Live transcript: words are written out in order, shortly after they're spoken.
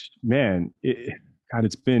man, God,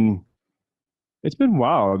 it's been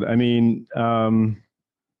wild. I mean,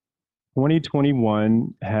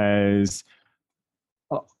 2021 has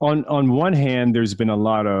on one hand, there's been a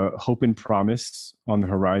lot of hope and promise on the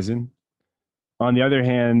horizon. On the other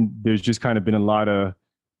hand, there's just kind of been a lot of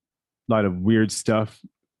weird stuff,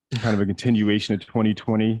 kind of a continuation of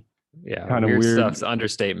 2020, Yeah, kind of weird weird, stuff's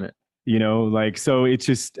understatement. like so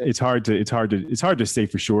it's hard to say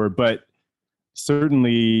for sure, but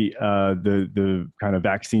certainly the kind of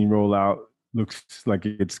vaccine rollout looks like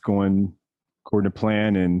it's going according to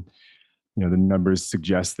plan, and the numbers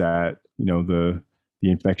suggest that the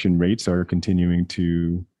infection rates are continuing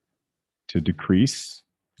to decrease,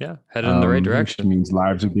 Yeah, headed in the right which direction. means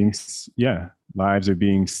lives are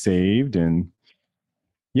being saved. And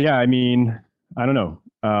yeah, I mean, I don't know.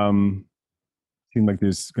 Seems like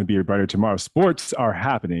there's going to be a brighter tomorrow. Sports are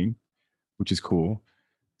happening, which is cool.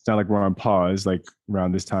 It's not like we're on pause like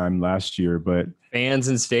around this time last year, but Fans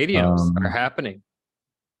and stadiums are um, happening.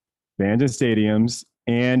 banned in stadiums,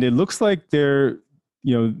 and it looks like at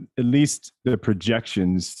least the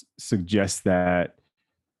projections suggest that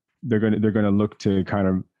they're gonna look to kind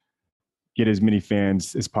of get as many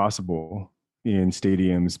fans as possible in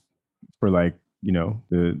stadiums for like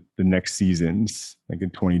the next seasons, like in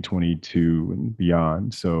 2022 and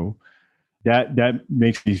beyond. So that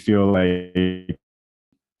makes me feel like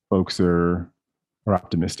folks are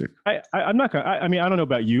optimistic. I'm not gonna. I mean, I don't know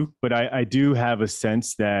about you, but I do have a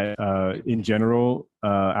sense that in general,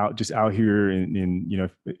 out here in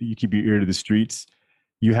you keep your ear to the streets,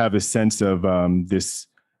 you have a sense of this,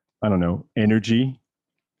 I don't know, energy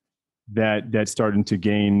that's starting to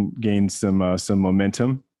gain some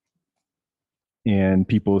momentum, and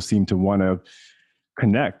people seem to want to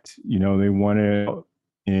connect. They want to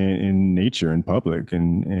in nature, in public,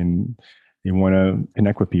 and they want to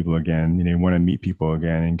connect with people again. They want to meet people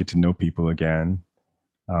again and get to know people again.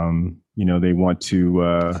 They want to,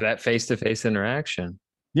 It's that face-to-face interaction.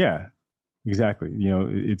 yeah, exactly.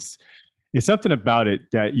 It's something about it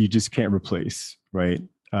that you just can't replace, right?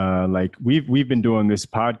 Like we've been doing this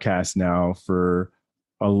podcast now for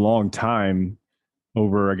a long time,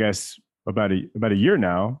 over I guess about a year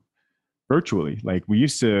now, virtually. Like we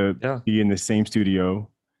used to Yeah. be in the same studio,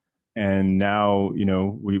 and now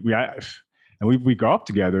we grow up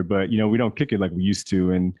together, but we don't kick it like we used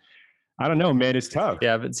to. And I don't know, man, it's tough. Yeah,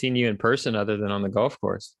 I haven't seen you in person other than on the golf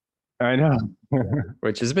course, I know.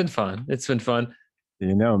 which has been fun. It's been fun.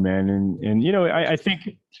 Man, and I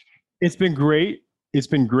think it's been great. It's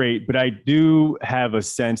been great, but I do have a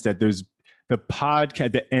sense that there's the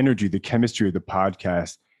podcast, the energy, the chemistry of the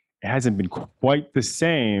podcast, it hasn't been quite the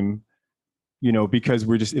same, because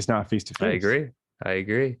it's not face to I face. agree. I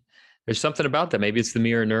agree. There's something about that. Maybe it's the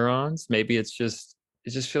mirror neurons. Maybe it just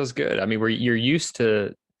feels good. I mean, where you're used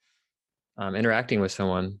to interacting with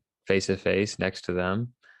someone face to face next to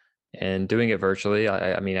them and doing it virtually.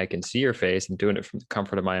 I mean, I can see your face and doing it from the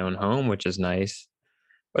comfort of my own home, which is nice,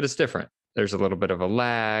 but it's different. There's a little bit of a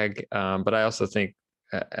lag, but I also think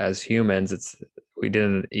as humans, we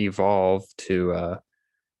didn't evolve to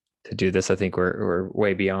do this. I think we're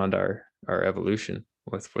way beyond our evolution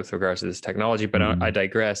with regards to this technology. But I Mhm.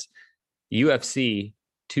 digress. UFC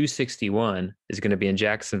 261 is going to be in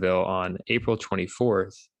Jacksonville on April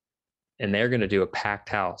 24th, and they're going to do a packed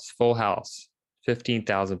house, full house,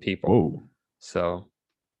 15,000 people. Whoa. So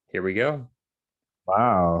here we go.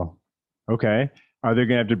 Wow. Okay. Are they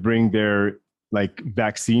gonna have to bring their like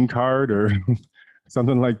vaccine card or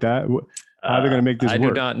something like that? How are they gonna make this I do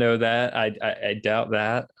work? not know that. I doubt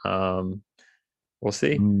that. We'll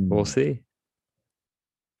see. We'll Hmm. see.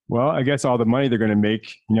 Well, I guess all the money they're gonna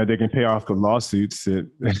make, they can pay off the lawsuits or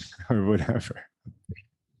whatever.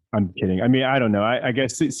 I'm kidding. I mean, I don't know. I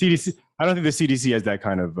guess CDC. I don't think the CDC has that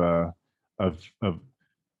kind of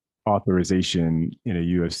authorization in a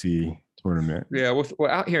UFC tournament. Yeah, well,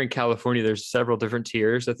 out here in California, there's several different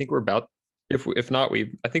tiers. I think we're about, if not,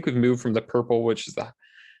 I think we've moved from the purple, which is the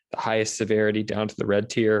highest severity, down to the red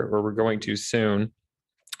tier, where we're going to soon.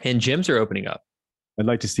 And gyms are opening up. I'd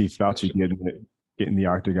like to see Fauci get in the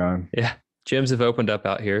octagon. Yeah, gyms have opened up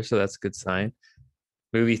out here, so that's a good sign.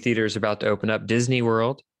 Movie theaters about to open up. Disney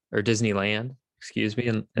World or Disneyland, excuse me,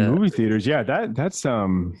 and Movie theaters, yeah, that's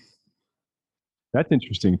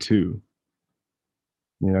interesting too.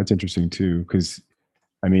 Yeah, that's interesting too, because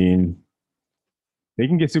I mean, they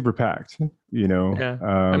can get super packed. yeah.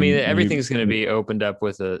 I mean, You everything's going to be opened up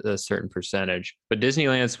with a certain percentage, but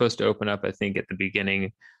Disneyland's supposed to open up, I think, at the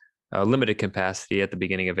beginning, limited capacity at the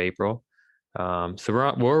beginning of April. So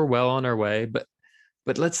we're well on our way, but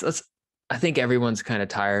let's I think everyone's kind of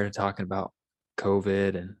tired of talking about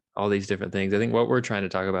COVID and all these different things. I think what we're trying to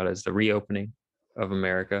talk about is the reopening of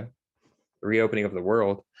America, the reopening of the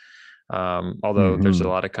world. Although there's a Hmm.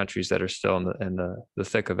 lot of countries that are still in the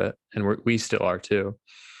thick of it, and we still are too.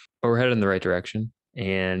 But we're headed in the right direction,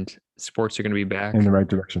 and sports are going to be In the back. right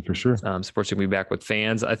direction for sure. Sports are going to be back with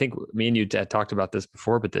fans. I think me and you had talked about this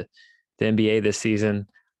before, but the NBA this season,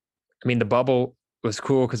 I mean, the bubble was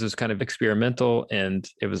cool because it was kind of experimental and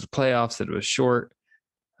it was the playoffs. It was short.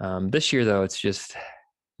 This year, though, it's just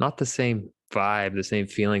not the same vibe, the same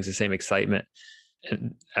feelings, the same excitement,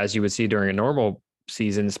 and as you would see during a normal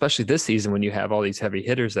season, especially this season when you have all these heavy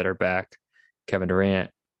hitters that are back. Kevin Durant,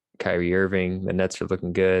 Kyrie Irving, the Nets are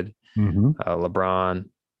looking good. Hmm. LeBron,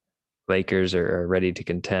 Lakers are ready to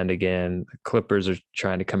contend again. The Clippers are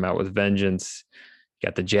trying to come out with vengeance. You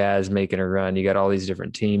got the Jazz making a run. You got all these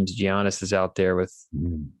different teams. Giannis is out there with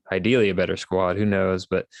ideally a better squad. Who knows?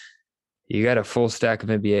 But you got a full stack of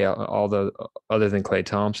NBA, all the other than Klay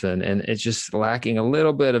Thompson, and it's just lacking a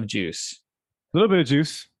little bit of juice. A little bit of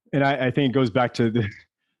juice, and I think it goes back to the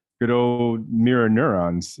good old mirror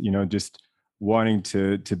neurons. Just wanting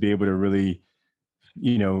to be able to really,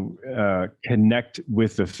 connect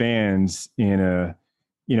with the fans in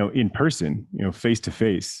person, face to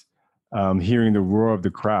face, hearing the roar of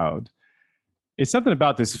the crowd. It's something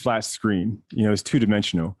about this flat screen. It's two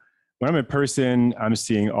dimensional. When I'm in person, I'm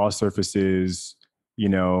seeing all surfaces.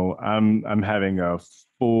 I'm having a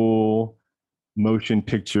full motion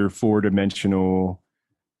picture, four-dimensional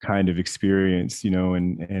kind of experience.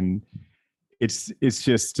 And it's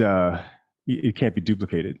just it can't be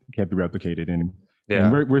duplicated, it can't be replicated, and Yeah.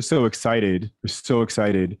 we're so excited. We're so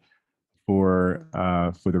excited for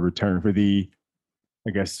the return, for the,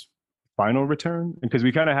 I guess, final return, because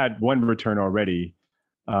we kind of had one return already,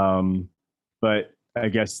 but I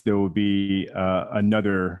guess there will be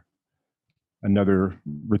another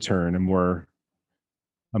return, a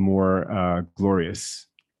more glorious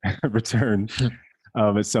return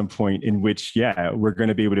at some point, in which, yeah, we're going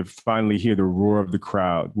to be able to finally hear the roar of the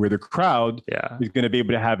crowd, where the crowd Yeah. is going to be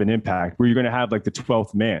able to have an impact, where you're going to have like the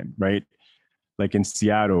 12th man, right? Like in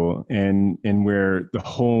Seattle, and where the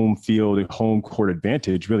home field and home court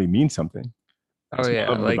advantage really means something. Oh That's what I yeah.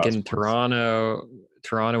 love Like about in sports.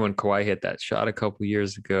 Toronto when Kawhi hit that shot a couple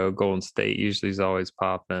years ago, Golden State usually is always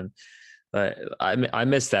popping. But I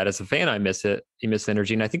miss that as a fan. I miss it. You miss the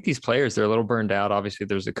energy, and I think these players they're a little burned out. Obviously,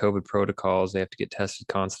 there's the COVID protocols; they have to get tested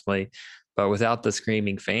constantly. But without the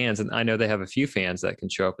screaming fans, and I know they have a few fans that can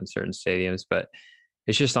show up in certain stadiums, but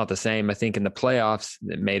it's just not the same. I think in the playoffs,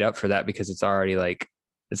 it made up for that because it's already like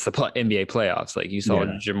it's the NBA playoffs. Like you saw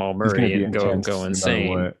Yeah, Jamal it's going to Murray be and go intense no matter insane.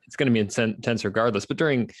 what. It's going to be intense regardless. But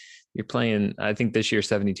during you're playing, I think this year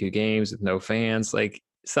 72 games with no fans. Like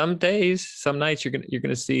some days, some nights you're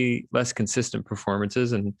gonna see less consistent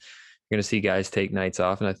performances, and you're gonna see guys take nights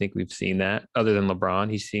off. And I think we've seen that. Other than LeBron,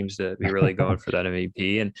 he seems to be really going for that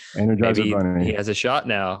MVP, and Energizer maybe he Bunny. has a shot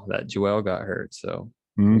now that Joel got hurt. So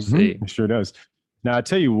we'll see. It sure does. Now, I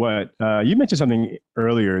tell you what, you mentioned something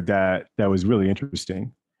earlier that was really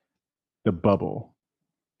interesting: the bubble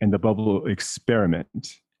and the bubble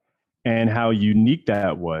experiment, and how unique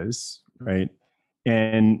that was, right?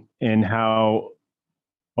 And how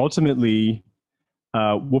ultimately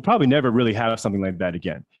we'll probably never really have something like that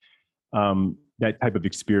again. That type of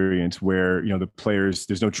experience where the players,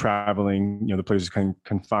 there's no traveling, the players are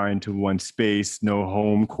confined to one space, no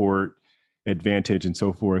home court advantage, and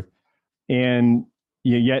so forth. And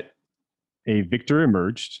yet a victor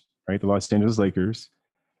emerged, right? The Los Angeles Lakers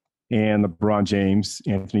and LeBron James,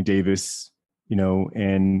 Anthony Davis,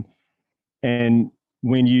 and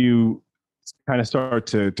when you kind of start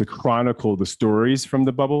to chronicle the stories from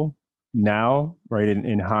the bubble now, right,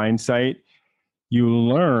 in hindsight, you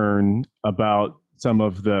learn about some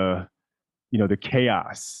of the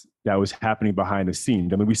chaos that was happening behind the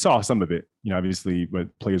scenes. I mean, we saw some of it, obviously, but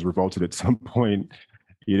players revolted at some point,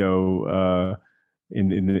 you know, uh, in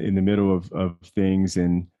the middle of things,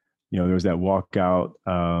 and there was that walkout,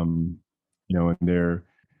 and there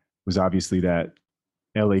was obviously that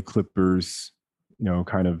LA Clippers,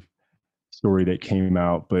 kind of story that came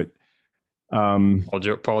out, but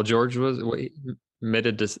Paul George was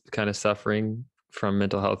admitted to kind of suffering from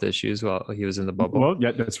mental health issues while he was in the bubble. well,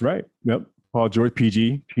 yeah, that's right. Yep, Paul George,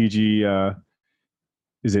 PG.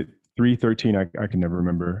 Is it 313? I can never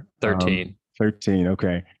remember. 13. 13.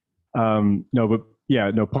 Okay. No, but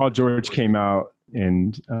yeah, no. Paul George came out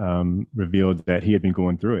and revealed that he had been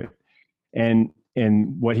going through it,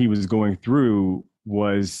 and what he was going through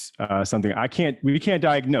was something we can't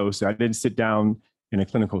diagnose. I didn't sit down in a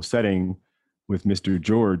clinical setting with Mr.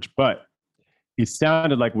 George, but it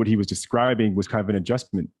sounded like what he was describing was kind of an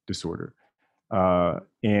adjustment disorder.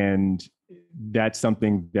 And that's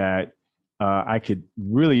something that I could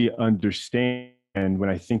really understand when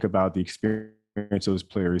I think about the experience those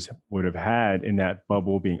players would have had in that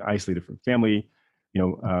bubble, being isolated from family,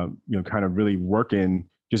 kind of really working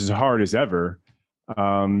just as hard as ever,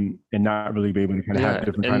 and not really be able to kind of have Yeah,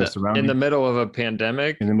 different kind of in the surroundings middle of a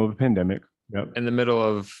pandemic, in the middle of a pandemic. Yep. in the middle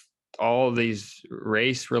of all these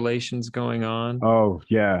race relations going on. Oh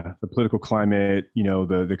yeah, the political climate,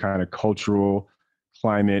 the kind of cultural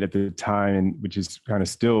climate at the time, which is kind of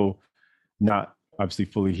still not obviously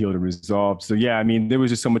fully healed and resolved. So yeah, I mean, there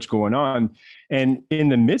was just so much going on, and in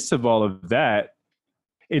the midst of all of that,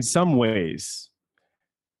 in some ways,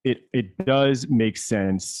 it does make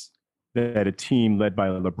sense that a team led by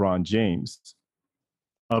LeBron James,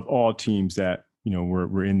 of all teams that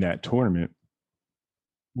were in that tournament,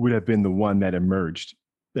 would have been the one that emerged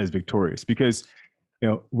as victorious, because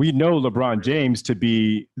we know LeBron James to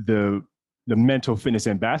be the mental fitness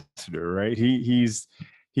ambassador, right? He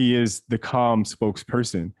is the calm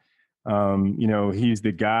spokesperson. He's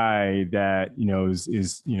the guy that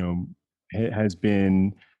has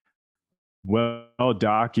been well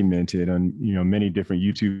documented on many different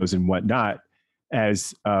YouTubes and whatnot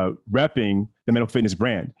as repping the mental fitness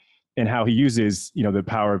brand, and how he uses the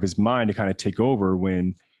power of his mind to kind of take over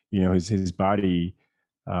when his body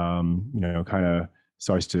kind of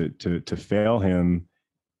starts to fail him,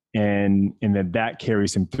 and then that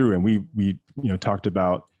carries him through. And we talked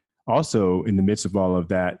about also, in the midst of all of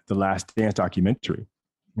that, the Last Dance documentary,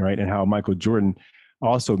 right? And how Michael Jordan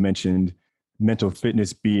also mentioned mental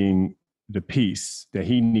fitness being the piece that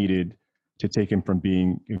he needed to take him from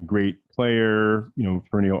being a great player,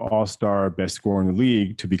 perennial all-star, best scorer in the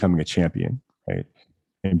league, to becoming a champion, right?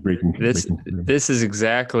 And breaking this is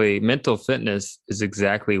exactly, mental fitness is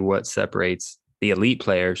exactly what separates the elite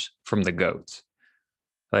players from the GOATs.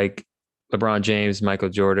 Like LeBron James, Michael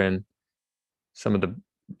Jordan, some of the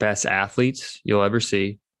best athletes you'll ever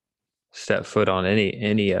see step foot on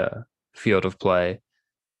any field of play.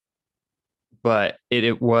 But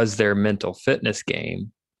it was their mental fitness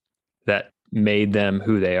game that made them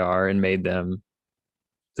who they are and made them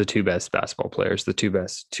the two best basketball players,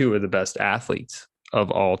 two of the best athletes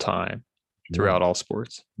of all time throughout all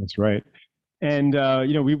sports. That's right. And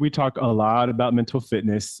we talk a lot about mental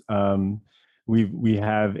fitness. We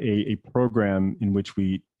have a program in which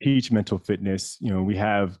we teach mental fitness. We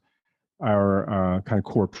have our kind of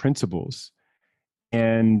core principles,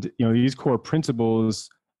 and these core principles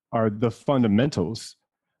are the fundamentals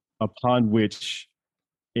upon which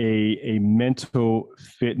a mental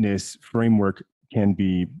fitness framework can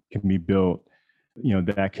be built.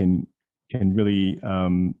 That can really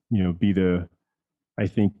be I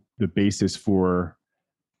think the basis for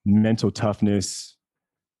mental toughness,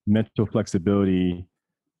 mental flexibility,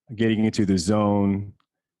 getting into the zone,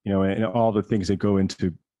 and all the things that go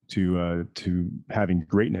into to having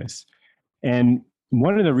greatness. And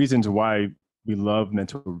one of the reasons why we love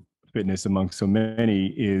mental fitness among so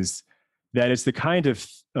many is that it's the kind of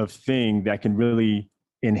thing that can really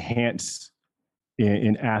enhance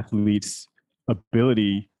in athletes'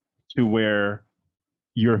 ability, to where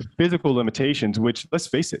your physical limitations, which, let's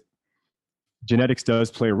face it, genetics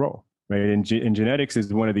does play a role, right? And genetics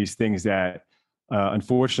is one of these things that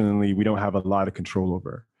unfortunately we don't have a lot of control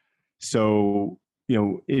over. So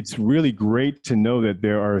it's really great to know that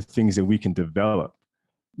there are things that we can develop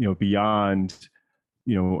beyond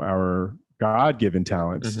our God-given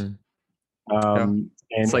talents. Mm-hmm.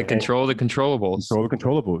 It's like control the controllables. Control the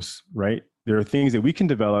controllables, right? There are things that we can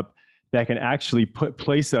develop that can actually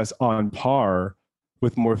place us on par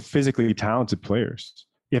with more physically talented players,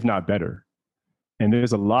 if not better. And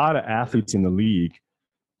there's a lot of athletes in the league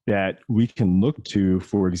that we can look to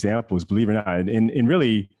for examples, believe it or not, in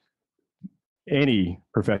really any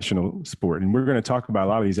professional sport. And we're going to talk about a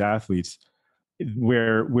lot of these athletes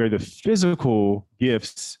where the physical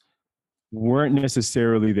gifts weren't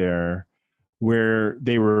necessarily there, where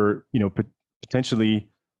they were, potentially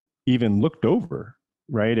even looked over,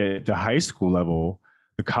 right, at the high school level,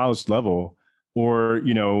 the college level, or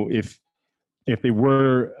if they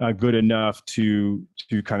were good enough to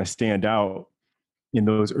kind of stand out in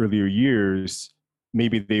those earlier years,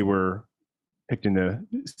 maybe they were picked in the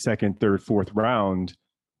second, third, fourth round,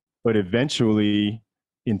 but eventually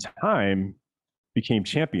in time became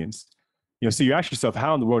champions. So you ask yourself,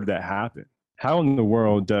 how in the world did that happen? How in the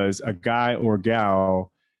world does a guy or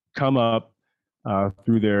gal come up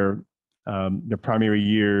through their primary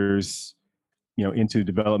years, into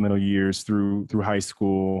developmental years, through high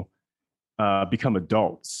school, become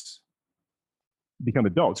adults,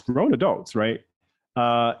 grown adults, right?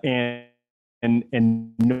 And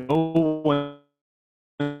no one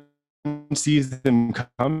sees them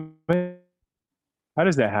coming. How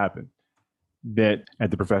does that happen? That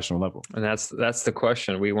at the professional level, And that's the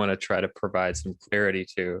question we want to try to provide some clarity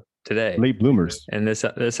to today. late bloomers. And this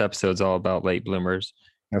episode's all about late bloomers.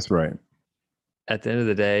 That's right. At the end of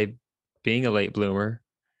the day, being a late bloomer,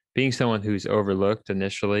 being someone who's overlooked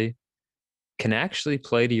initially, can actually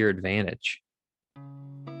play to your advantage.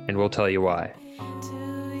 And we'll tell you why.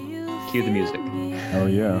 Cue the music. Oh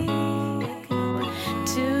yeah.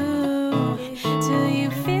 Do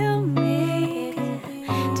you feel me?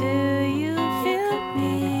 Do you feel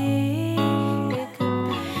me?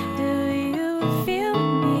 Do you feel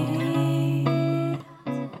me?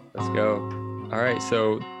 Let's go. All right.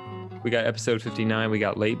 So we got episode 59. We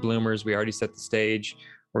got late bloomers. We already set the stage.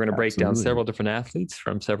 We're going to break down Absolutely. several different athletes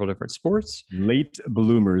from several different sports Late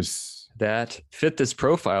bloomers. that fit this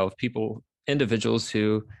profile of individuals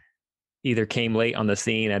who either came late on the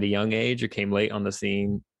scene at a young age or came late on the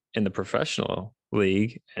scene in the professional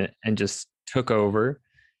league and just took over.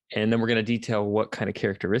 And then we're going to detail what kind of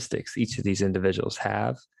characteristics each of these individuals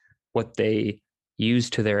have, what they use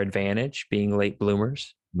to their advantage, being late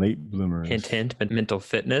bloomers, Late bloomers. hint, mental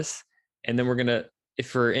fitness. And then we're going to, if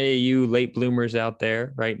for any of you late bloomers out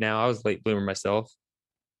there right now, I was a late bloomer myself,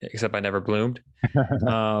 except I never bloomed.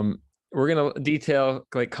 We're going to detail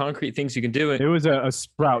like concrete things you can do. It was a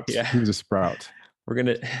sprout. Yeah. He was a sprout. We're going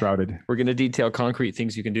to Sprouted. We're going to detail concrete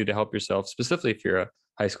things you can do to help yourself, specifically if you're a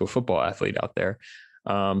high school football athlete out there.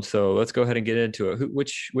 So let's go ahead and get into it.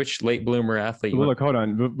 Which late bloomer athlete? Well, look, hold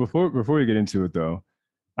on. Before we get into it, though,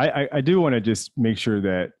 I do want to just make sure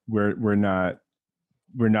that we're not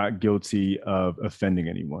guilty of offending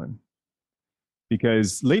anyone,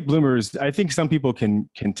 because late bloomers, I think some people can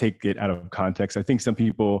take it out of context. I think some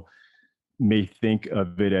people may think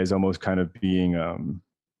of it as almost kind of being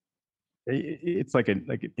it's like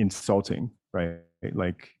insulting, right?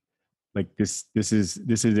 Like this is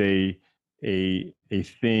a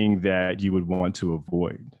thing that you would want to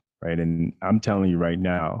avoid, right? And I'm telling you right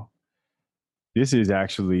now, this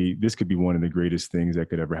could be one of the greatest things that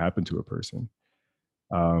could ever happen to a person.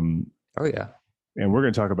 Oh yeah. And we're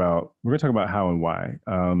going to talk about how and why.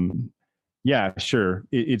 Yeah, sure.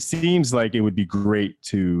 It seems like it would be great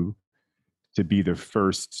to be the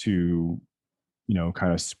first to,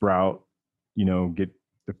 kind of sprout, get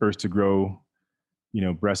the first to grow,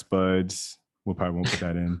 breast buds. We'll probably won't put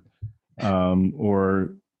that in.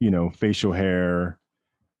 Or, facial hair,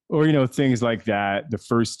 or, things like that. The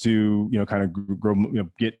first to, kind of grow,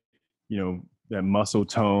 get, that muscle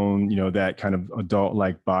tone, that kind of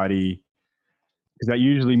adult-like body. Because that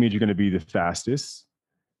usually means you're going to be the fastest,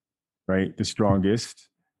 right? The strongest.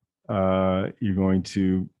 You're going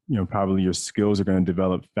to, probably your skills are going to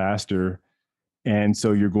develop faster. And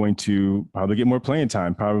so you're going to probably get more playing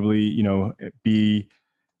time, probably, be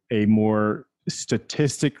a more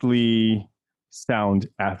statistically sound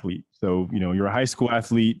athlete. So, you're a high school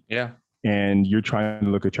athlete. Yeah. And you're trying to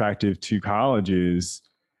look attractive to colleges.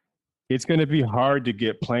 It's going to be hard to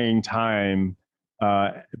get playing time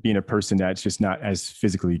being a person that's just not as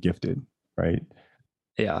physically gifted, right?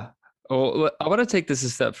 Yeah. Well, I want to take this a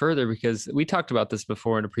step further because we talked about this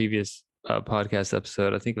before in a previous podcast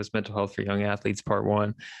episode. I think it was Mental Health for Young Athletes, Part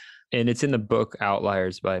 1. And it's in the book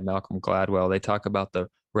Outliers by Malcolm Gladwell. They talk about the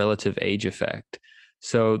relative age effect.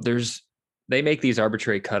 So they make these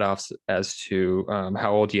arbitrary cutoffs as to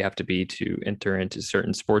how old you have to be to enter into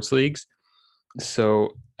certain sports leagues.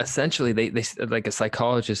 So essentially, they like a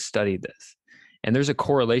psychologist studied this. And there's a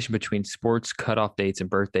correlation between sports cutoff dates and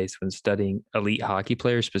birth dates when studying elite hockey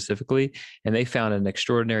players specifically. And they found an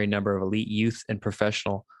extraordinary number of elite youth and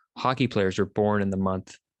professional hockey players were born in the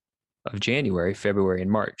month of January, February, and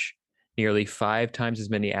March. Nearly 5 times as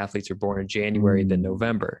many athletes are born in January than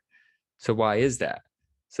November. So why is that?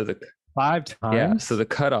 So 5 times? Yeah. So the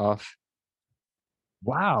cutoff.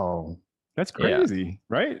 Wow. That's crazy,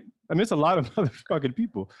 right? I mean, it's a lot of motherfucking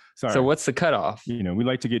people. Sorry. So what's the cutoff? We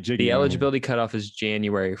like to get jiggy. The eligibility cutoff is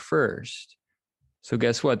January 1st. So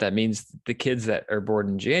guess what? That means the kids that are born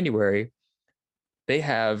in January, they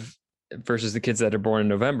have, versus the kids that are born in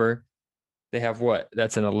November, they have what?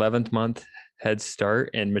 That's an 11th month head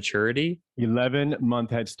start in maturity. 11-month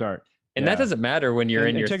head start. And that doesn't matter when you're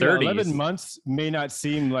in your 30s. 11 months may not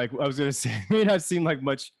seem like, may not seem like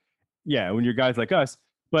much. Yeah, when you're guys like us,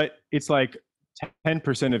 but it's like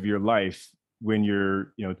 10% of your life when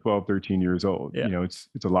you're 12, 13 years old. Yeah. It's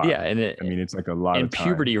a lot. Yeah, and it's like a lot and of time.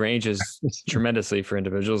 puberty ranges tremendously for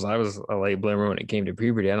individuals. I was a late bloomer when it came to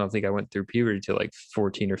puberty. I don't think I went through puberty till like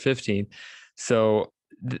 14 or 15. So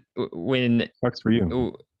when sucks for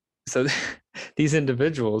you. So these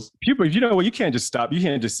individuals. People, you know what? You can't just stop. You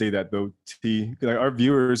can't just say that though, T. Like our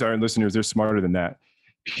viewers, our listeners, they're smarter than that.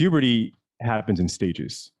 Puberty happens in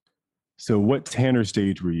stages. So what Tanner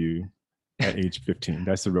stage were you at age 15?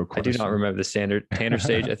 That's the real I question. do not remember the standard Tanner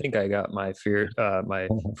stage. I think I got my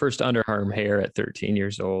first underarm hair at 13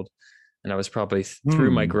 years old, and I was probably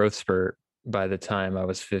through my growth spurt by the time I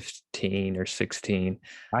was 15 or 16.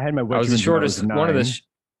 I had my wet I was the dreams when I was shortest one of the. 9.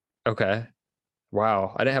 Okay,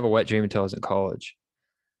 wow. I didn't have a wet dream until I was in college.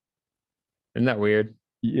 Isn't that weird?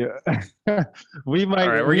 Yeah. we might. All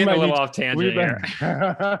right, we're we getting a might little need- off tangent we here.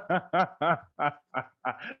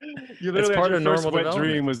 You literally part had of your first normal wet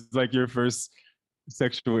development. dream was like your first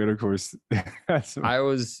sexual intercourse.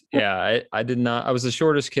 I did not. I was the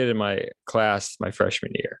shortest kid in my class my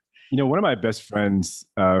freshman year. You know, one of my best friends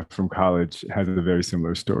from college has a very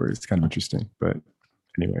similar story. It's kind of interesting, but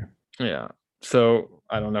anyway. Yeah. So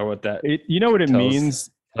I don't know what that You know what it Tells- means?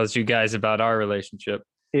 tells you guys about our relationship.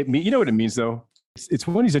 You know what it means though? It's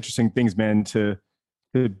one of these interesting things, man, to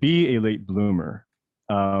be a late bloomer.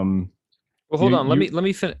 Well, hold You- on. Let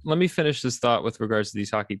you- me finish this thought with regards to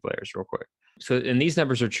these hockey players real quick. So, and these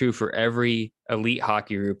numbers are true for every elite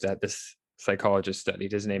hockey group that this psychologist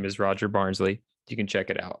studied. His name is Roger Barnsley. You can check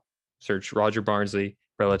it out. Search Roger Barnsley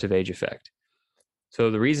relative age effect.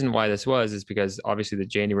 So the reason why this is because obviously the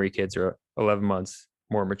January kids are 11 months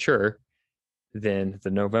more mature than the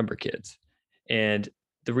November kids. And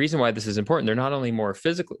the reason why this is important, they're not only more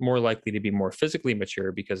likely to be more physically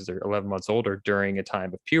mature because they're 11 months older during a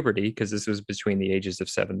time of puberty, because this was between the ages of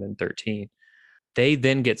 7 and 13. They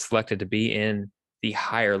then get selected to be in the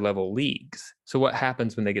higher level leagues. So what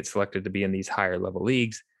happens when they get selected to be in these higher level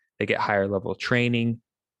leagues? They get higher level training,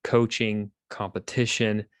 coaching,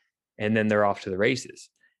 competition, and then they're off to the races.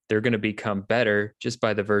 They're going to become better just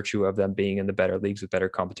by the virtue of them being in the better leagues with better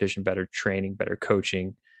competition, better training, better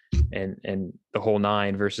coaching, and the whole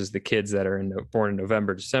nine, versus the kids that are born in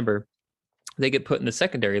November, December. They get put in the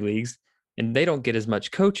secondary leagues and they don't get as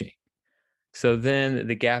much coaching. So then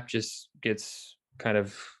the gap just gets kind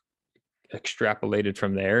of extrapolated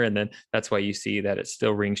from there. And then that's why you see that it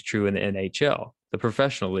still rings true in the NHL, the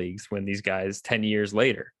professional leagues, when these guys 10 years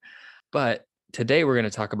later. But today we're going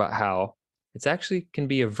to talk about how it's actually can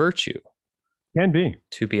be a virtue Can be.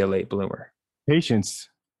 to be a late bloomer. Patience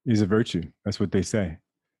is a virtue. That's what they say.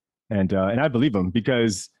 And I believe them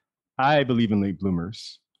because I believe in late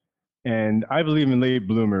bloomers. And I believe in late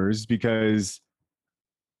bloomers because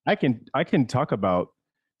I can talk about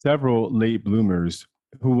several late bloomers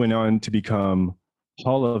who went on to become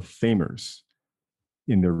Hall of Famers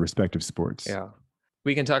in their respective sports. Yeah.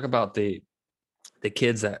 We can talk about the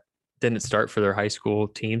kids that didn't start for their high school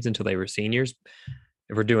teams until they were seniors.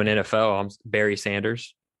 If we're doing NFL, I'm Barry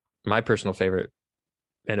Sanders, my personal favorite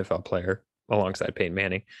NFL player alongside Peyton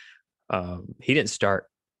Manning. He didn't start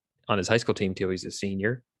on his high school team till he's a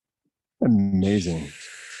senior. Amazing.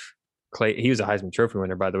 He was a Heisman Trophy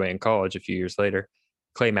winner, by the way, in college a few years later.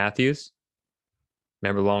 Clay Matthews,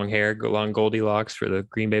 remember long hair, long Goldilocks for the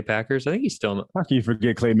Green Bay Packers? I think he's still How can you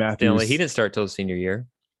forget Clay Matthews? he didn't start till his senior year,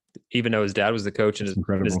 even though his dad was the coach and That's his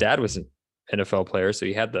incredible. dad was an NFL player, so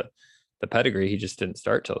he had the pedigree. He just didn't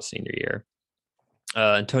start till his senior year.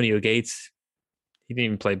 Antonio Gates, he didn't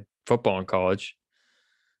even play football in college.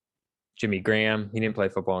 Jimmy Graham, he didn't play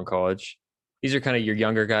football in college. These are kind of your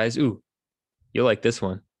younger guys. Ooh, you'll like this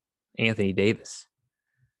one. Anthony Davis.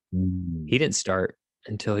 Mm. He didn't start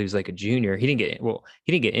until he was like a junior. He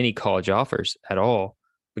didn't get any college offers at all.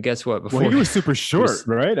 But guess what? Before Well, he was super short,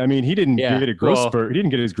 right? I mean, he didn't Yeah, get a growth well, spurt. He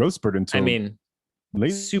didn't get his growth spurt until I mean,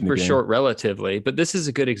 late in the super game. short relatively, but this is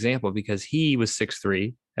a good example because he was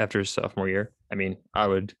 6'3" after his sophomore year. I mean,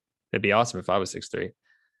 it'd be awesome if I was 6'3",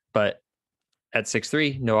 but at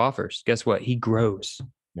 6'3", no offers. Guess what? He grows.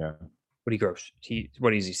 Yeah. What he grows?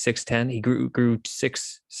 What is he? 6'10"? He grew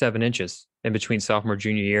 6-7 inches in between sophomore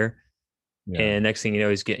junior year. Yeah. And next thing you know,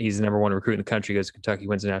 he's the number one recruit in the country. Goes to Kentucky,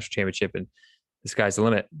 wins the national championship, and the sky's the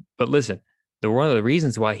limit. But listen, one of the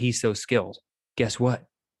reasons why he's so skilled, guess what?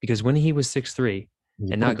 Because when he was 6'3" He's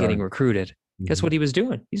a and point not getting guard. recruited, guess Mhm. what he was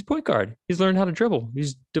doing? He's a point guard. He's learned how to dribble.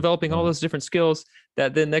 He's developing all Yeah. those different skills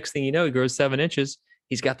that then next thing you know, he grows 7 inches.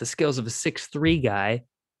 He's got the skills of a 6'3" guy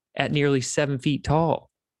at nearly 7 feet tall.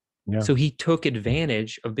 Yeah. So he took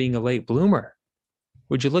advantage of being a late bloomer.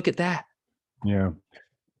 Would you look at that? Yeah.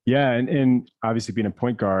 Yeah. And obviously being a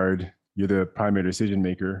point guard, you're the primary decision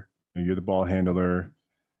maker. You're the ball handler.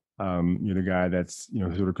 You're the guy that's,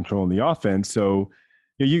 sort of controlling the offense. So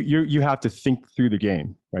you have to think through the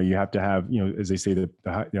game, right? You have to have, as they say, the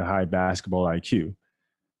high basketball IQ.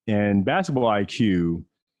 And basketball IQ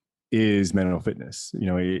is mental fitness. You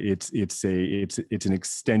know, it's an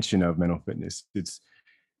extension of mental fitness.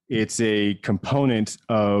 It's a component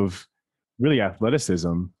of really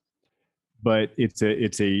athleticism, but it's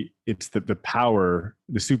the power,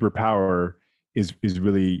 the superpower is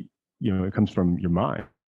really, you know, it comes from your mind,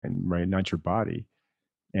 and right, not your body,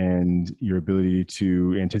 and your ability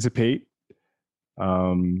to anticipate,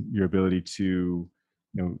 your ability to,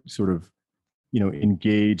 you know, sort of, you know,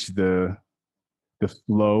 engage the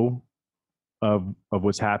flow of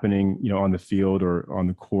what's happening, you know, on the field or on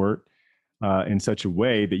the court, in such a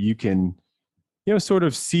way that you can, you know, sort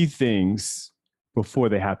of see things before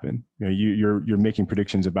they happen. You know, you're making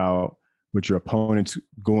predictions about what your opponent's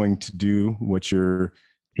going to do, what your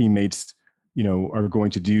teammates, you know, are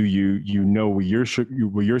going to do. You know where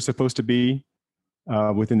you're supposed to be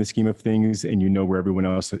within the scheme of things, and you know where everyone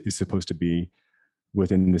else is supposed to be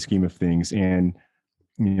within the scheme of things. And,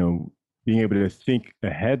 you know, being able to think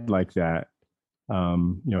ahead like that,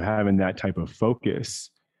 you know, having that type of focus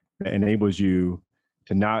that enables you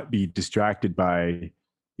to not be distracted by,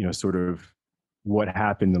 you know, sort of what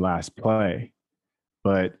happened the last play,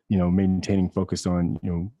 but, you know, maintaining focus on,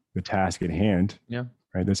 you know, the task at hand. Yeah.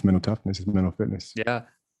 Right. That's mental toughness. It's mental fitness. Yeah.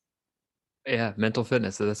 Yeah. Mental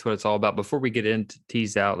fitness. So that's what it's all about. Before we get into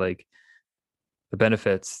tease out like the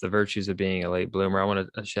benefits, the virtues of being a late bloomer, I want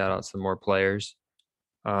to shout out some more players.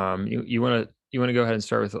 You want to go ahead and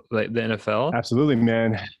start with like the NFL? Absolutely,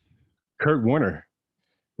 man. Kurt Warner,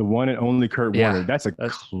 the one and only Kurt Warner. That's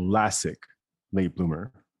classic late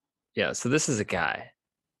bloomer. Yeah. So this is a guy,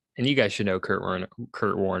 and you guys should know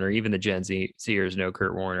Kurt Warner. Even the Gen Zers know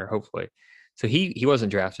Kurt Warner, hopefully. So he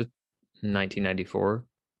wasn't drafted in 1994,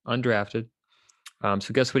 undrafted.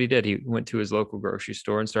 So guess what he did? He went to his local grocery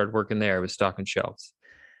store and started working there with stocking shelves.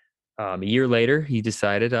 A year later, he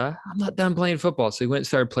decided, I'm not done playing football. So he went and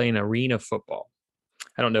started playing arena football.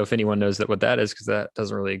 I don't know if anyone knows what that is, because that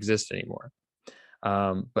doesn't really exist anymore.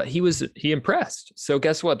 But he impressed. So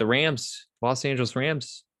guess what? The Rams, Los Angeles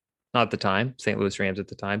Rams, not at the time, St. Louis Rams at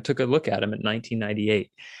the time, took a look at him in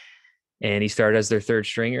 1998. And he started as their third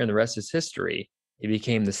stringer, and the rest is history. He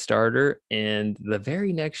became the starter, and the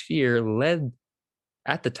very next year led,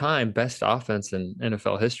 at the time, best offense in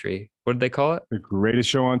NFL history. What did they call it? The greatest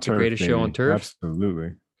show on turf. The greatest show on turf.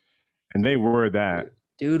 Absolutely. And they were that.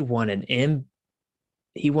 Dude won an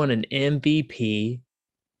MVP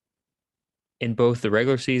in both the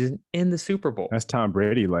regular season and the Super Bowl. That's Tom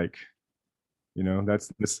Brady, like, you know,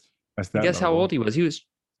 that's that. Guess how old he was? He was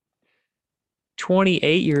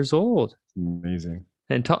 28 years old. Amazing.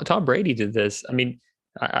 And Tom Brady did this. I mean,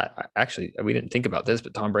 I actually, we didn't think about this,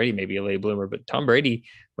 but Tom Brady may be a late bloomer. But Tom Brady,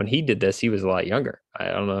 when he did this, he was a lot younger. I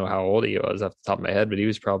don't know how old he was off the top of my head, but he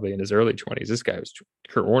was probably in his early 20s. This guy was,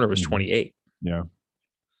 Kurt Warner was 28. Yeah.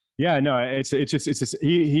 Yeah, no, it's just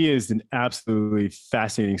he is an absolutely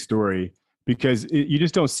fascinating story, because you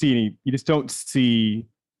just don't see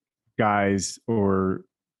guys or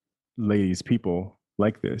ladies, people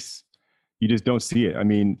like this. You just don't see it. I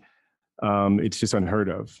mean, it's just unheard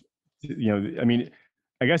of. You know, I mean,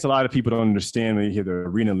 I guess a lot of people don't understand when you hear the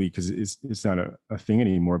Arena League, because it's not a thing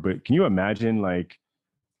anymore. But can you imagine, like,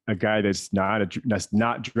 a guy that's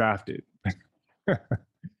not drafted?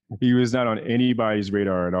 He was not on anybody's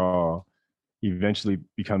radar at all, eventually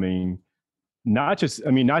becoming not just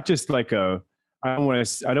like I don't want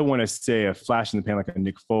to say a flash in the pan like a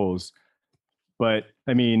Nick Foles, but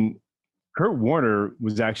I mean, Kurt Warner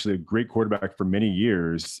was actually a great quarterback for many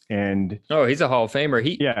years, and he's a Hall of Famer.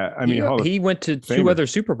 He went to two other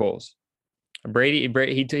Super Bowls. Brady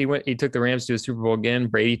he took the Rams to a Super Bowl again.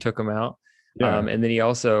 Brady took him out, and then he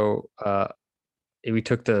also we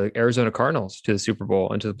took the Arizona Cardinals to the Super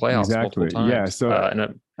Bowl and to the playoffs multiple times. Yeah, so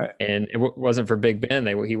and it wasn't for Big Ben,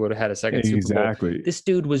 he would have had a second Super Bowl. This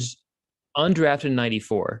dude was undrafted in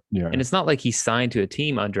 94, and it's not like he signed to a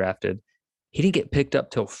team undrafted. He didn't get picked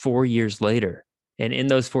up till 4 years later. And in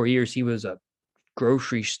those 4 years, he was at a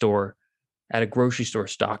grocery store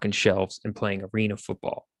stocking shelves and playing arena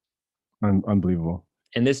football. Unbelievable.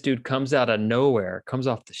 And this dude comes out of nowhere, comes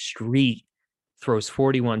off the street, throws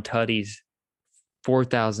 41 tutties,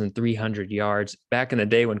 4,300 yards. Back in the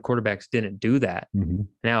day when quarterbacks didn't do that. Mm-hmm.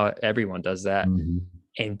 Now everyone does that. Mm-hmm.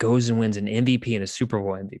 And goes and wins an MVP and a Super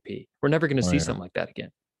Bowl MVP. We're never going to see something like that again.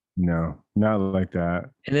 No, not like that.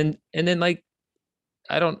 And then like,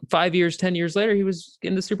 5 years, 10 years later, he was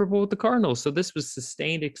in the Super Bowl with the Cardinals. So this was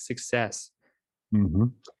sustained success. Mm-hmm.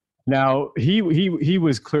 Now he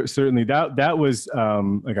was clear, certainly that was,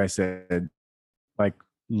 like I said, like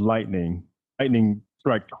lightning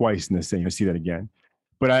strike twice in the same. I see that again.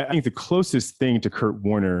 But I think the closest thing to Kurt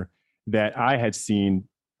Warner that I had seen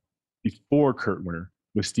before Kurt Warner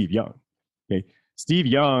was Steve Young. Okay. Steve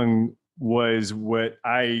Young was what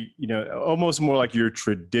almost more like your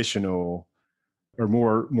traditional or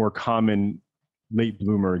more common late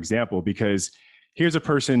bloomer example, because here's a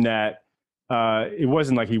person that it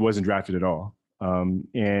wasn't like he wasn't drafted at all.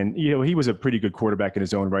 And he was a pretty good quarterback in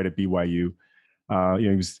his own right at BYU. He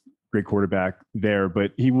was a great quarterback there,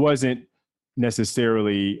 but he wasn't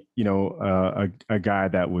necessarily a guy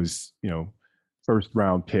that was first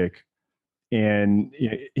round pick. And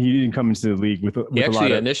he didn't come into the league with He a lot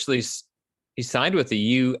actually of initially he signed with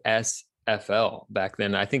the USFL back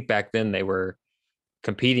then. I think back then they were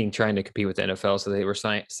trying to compete with the NFL, so they were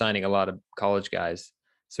signing a lot of college guys.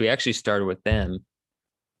 So he actually started with them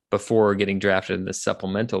before getting drafted in the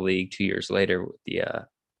supplemental league 2 years later with the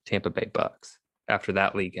Tampa Bay Bucks after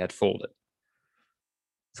that league had folded.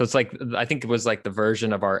 So it's like, I think it was like the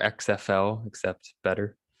version of our XFL, except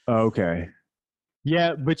better. Okay.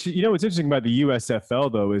 Yeah, but what's interesting about the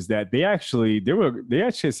USFL though is that they actually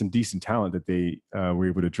had some decent talent that they were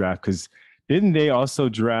able to draft, because didn't they also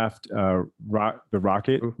draft the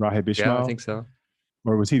Rocket, Rahib Ismail? Yeah, I think so.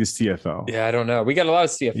 Or was he the CFL? Yeah, I don't know. We got a lot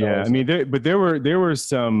of CFL. Yeah, I mean, there were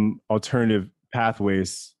some alternative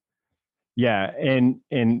pathways. Yeah,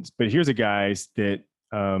 but here's a guy that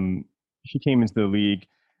he came into the league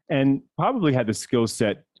and probably had the skill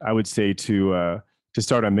set, I would say, to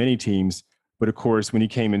start on many teams. But of course, when he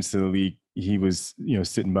came into the league, he was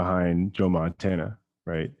sitting behind Joe Montana,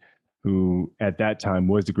 right? Who at that time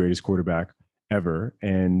was the greatest quarterback ever,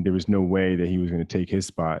 and there was no way that he was going to take his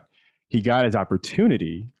spot. He got his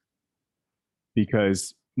opportunity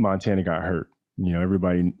because Montana got hurt.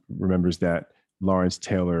 Everybody remembers that Lawrence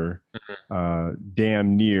Taylor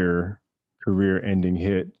damn near career-ending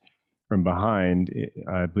hit from behind.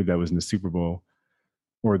 I believe that was in the Super Bowl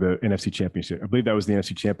or the NFC Championship. I believe that was the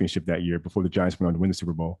NFC Championship that year before the Giants went on to win the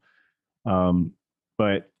Super Bowl.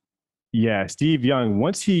 But yeah, Steve Young,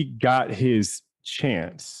 once he got his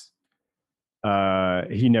chance,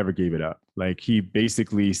 he never gave it up. Like, he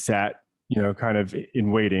basically sat, kind of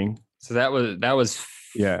in waiting. So that was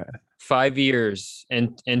 5 years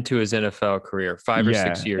into his NFL career, 5 or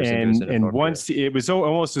 6 years into his NFL career. And once it was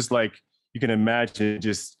almost just like, you can imagine,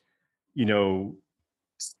 just he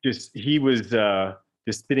was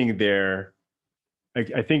just sitting there.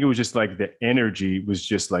 I think it was just like the energy was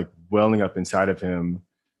just like welling up inside of him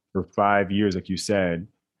for 5 years, like you said,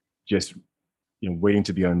 just waiting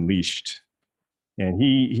to be unleashed. And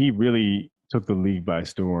he really took the league by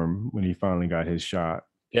storm when he finally got his shot.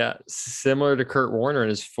 Yeah, similar to Kurt Warner in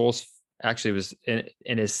his was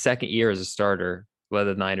in his second year as a starter, led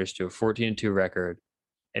the Niners to a 14-2 record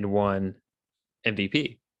and won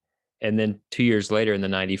MVP. And then 2 years later in the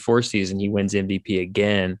 94 season, he wins MVP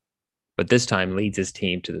again, but this time leads his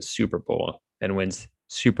team to the Super Bowl and wins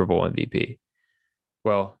Super Bowl MVP.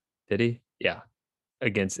 Well, did he? Yeah.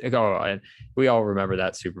 And we all remember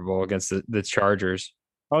that Super Bowl against the Chargers.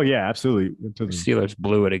 Oh yeah, absolutely. The Steelers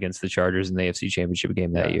blew it against the Chargers in the AFC Championship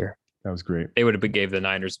game that year. That was great. They would have gave the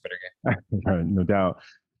Niners a better game. No doubt.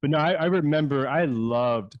 But no, I remember I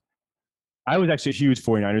was actually a huge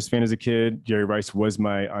 49ers fan as a kid. Jerry Rice was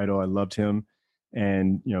my idol. I loved him.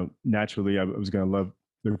 And, naturally I was going to love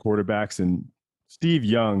their quarterbacks. And Steve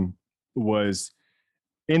Young was,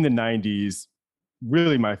 in the 90s,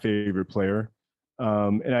 really my favorite player.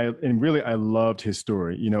 I loved his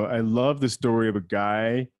story. I love the story of a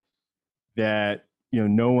guy that,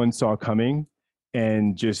 no one saw coming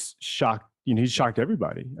and just shocked, he shocked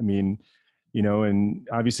everybody. I mean, and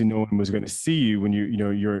obviously no one was going to see you when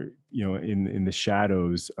you're in the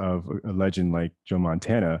shadows of a legend like Joe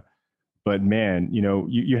Montana. But man,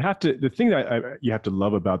 you have to, the thing that you have to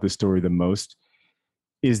love about this story the most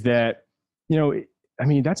is that,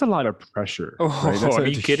 that's a lot of pressure. Oh, right? Are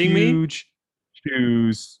you kidding me? Huge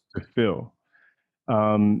shoes to fill.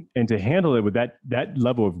 And to handle it with that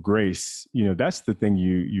level of grace, that's the thing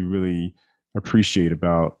you really appreciate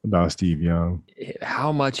about Steve Young.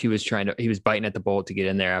 How much he was biting at the bullet to get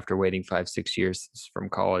in there after waiting 5-6 years from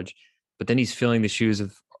college. But then he's filling the shoes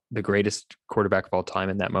of the greatest quarterback of all time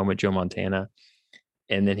in that moment, Joe Montana.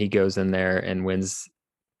 And then he goes in there and wins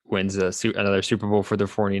another Super Bowl for the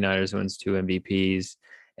 49ers, wins 2 MVPs.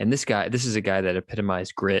 And this is a guy that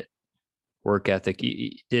epitomized grit, work ethic.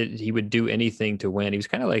 He would do anything to win. He was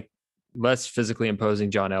kind of like less physically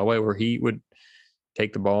imposing John Elway, where he would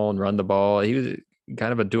take the ball and run the ball. He was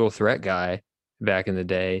kind of a dual threat guy back in the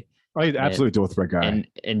day. Oh, he's absolutely dual threat guy.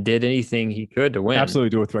 And did anything he could to win. Absolutely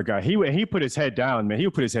dual threat guy. He put his head down, man. He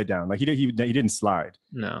would put his head down. Like he didn't slide.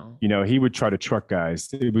 No. He would try to truck guys.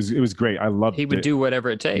 It was great. I loved it. He would do whatever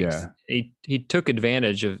it takes. Yeah. He took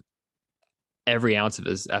advantage of every ounce of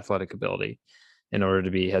his athletic ability. in order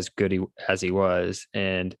to be as good as he was.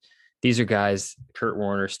 And these are guys, Kurt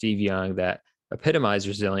Warner, Steve Young, that epitomize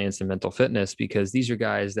resilience and mental fitness, because these are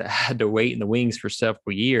guys that had to wait in the wings for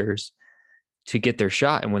several years to get their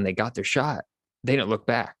shot. And when they got their shot, they didn't look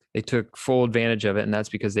back. They took full advantage of it. And that's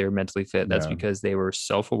because they were mentally fit. That's Yeah. because they were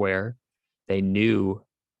self-aware. They knew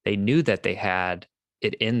that they had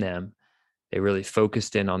it in them. They really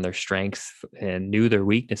focused in on their strengths and knew their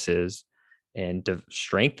weaknesses and to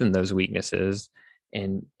strengthen those weaknesses,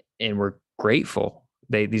 and were grateful.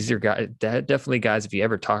 These are guys, definitely guys, if you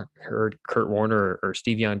ever heard Kurt Warner or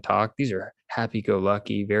Steve Young talk, these are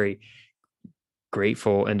happy-go-lucky, very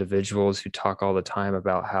grateful individuals who talk all the time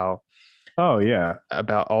about Oh yeah.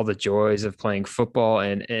 about all the joys of playing football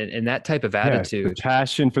and that type of Yes, attitude. the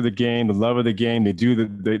passion for the game, the love of the game. They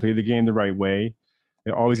play the game the right way.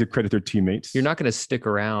 They always give credit to their teammates. You're not going to stick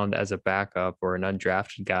around as a backup or an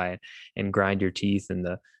undrafted guy and grind your teeth in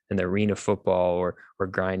the arena football or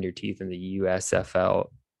grind your teeth in the USFL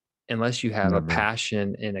unless you have a Never.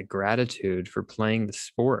 passion and a gratitude for playing the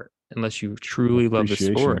sport, unless you truly love the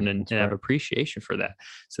sport Appreciation. and That's have right. appreciation for that.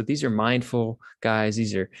 So these are mindful guys.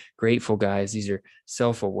 These are grateful guys. These are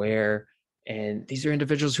self-aware. And these are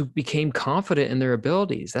individuals who became confident in their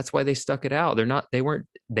abilities. That's why they stuck it out. They weren't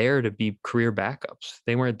there to be career backups.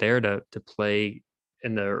 They weren't there to play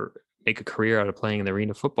make a career out of playing in the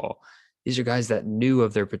arena football. These are guys that knew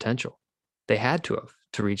of their potential. They had to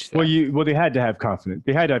reach that. Well, they had to have confidence.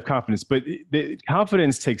 They had to have confidence, but the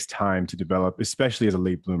confidence takes time to develop, especially as a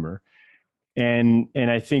late bloomer. And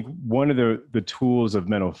I think one of the tools of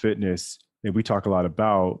mental fitness that we talk a lot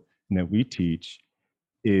about and that we teach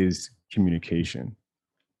is communication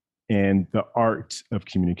and the art of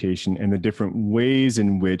communication and the different ways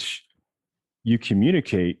in which you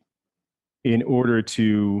communicate in order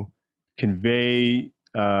to convey,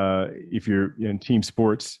 if you're in team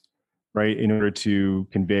sports, right, in order to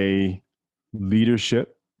convey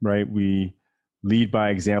leadership, right? We lead by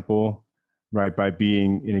example, right, by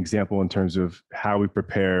being an example in terms of how we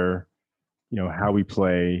prepare, how we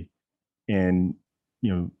play, and,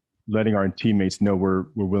 letting our teammates know we're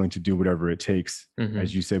willing to do whatever it takes,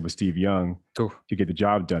 as you said with Steve Young, Ooh. to get the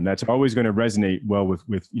job done. That's always going to resonate well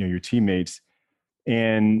with your teammates.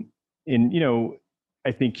 And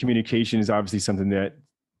I think communication is obviously something that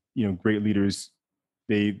great leaders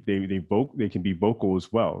they can be vocal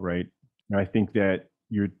as well, right? And I think that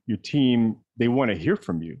your team, they want to hear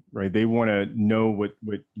from you, right? They want to know what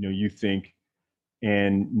you think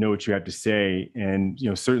and know what you have to say. And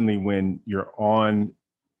certainly when you're on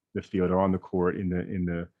the field or on the court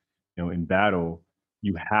in battle,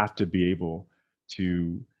 you have to be able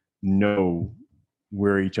to know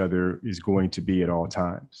where each other is going to be at all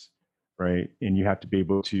times, right? And you have to be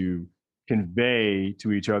able to convey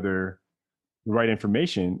to each other the right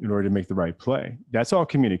information in order to make the right play. That's all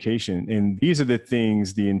communication. And these are the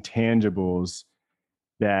things, the intangibles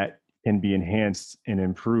that can be enhanced and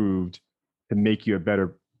improved to make you a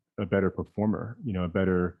better performer, a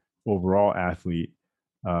better overall athlete,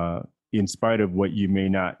 in spite of what you may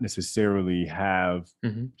not necessarily have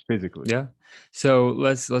physically. Yeah. So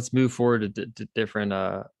let's move forward to different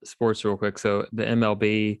sports real quick. So the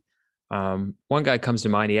MLB, one guy comes to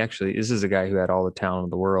mind. This is a guy who had all the talent in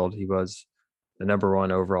the world. He was the number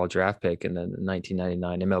 1 overall draft pick in the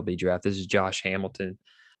 1999 MLB draft. This is Josh Hamilton.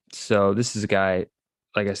 So this is a guy,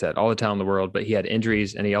 like I said, all the talent in the world, but he had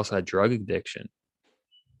injuries and he also had drug addiction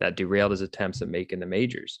that derailed his attempts at making the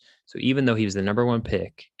majors. So even though he was the number 1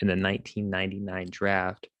 pick in the 1999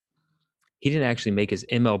 draft, he didn't actually make his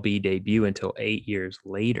MLB debut until 8 years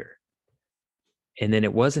later. And then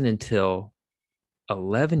it wasn't until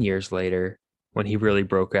 11 years later when he really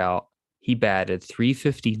broke out. He batted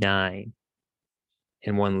 .359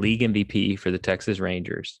 and won league MVP for the Texas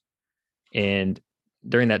Rangers. And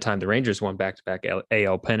during that time, the Rangers won back-to-back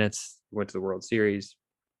AL pennants, went to the World Series.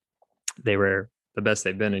 They were the best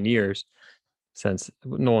they've been in years since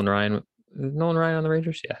Nolan Ryan on the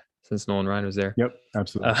Rangers. Yeah. Since Nolan Ryan was there. Yep.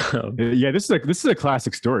 Absolutely. Yeah. This is a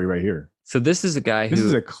classic story right here. So this is a guy This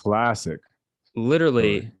is a classic.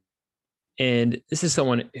 Literally. Story. And this is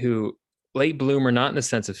someone who late bloomer, not in the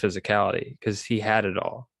sense of physicality, because he had it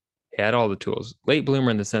all. He had all the tools. Late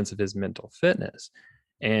bloomer in the sense of his mental fitness,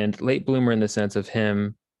 and late bloomer in the sense of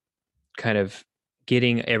him kind of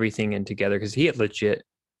getting everything in together, because he had legit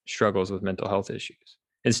struggles with mental health issues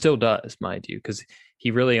and still does, mind you, because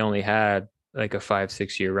he really only had like a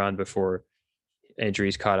 5-6 year run before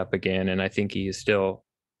injuries caught up again. And I think he is still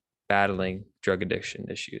battling drug addiction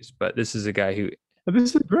issues. But this is a guy who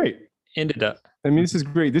this is great. Ended up. I mean, this is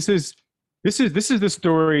great. This is the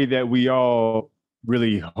story that we all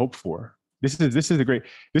really hope for, This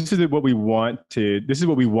is what we wanted. This is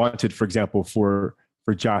what we wanted, for example, for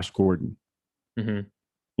Josh Gordon, Mhm.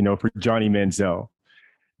 for Johnny Manziel.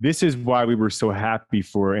 This is why we were so happy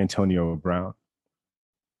for Antonio Brown.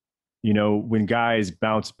 When guys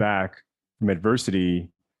bounce back from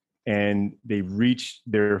adversity and they reach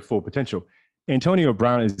their full potential. Antonio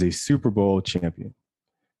Brown is a Super Bowl champion.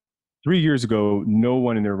 3 years ago, no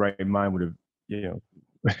one in their right mind would have,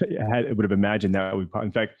 would have imagined that would.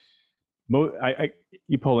 In fact,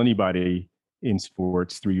 you poll anybody in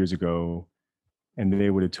sports 3 years ago, and they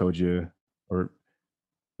would have told you, or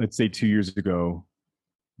let's say 2 years ago,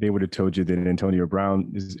 they would have told you that Antonio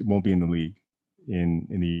Brown won't be in the league in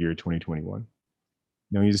the year 2021.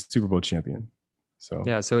 No, he's a Super Bowl champion. So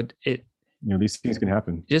Yeah, so it these things can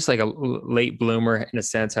happen. just like a late bloomer in a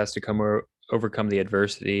sense has to overcome the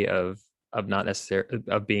adversity of not necessarily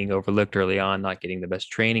of being overlooked early on, not getting the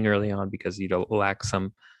best training early on because you don't lack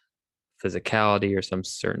some physicality or some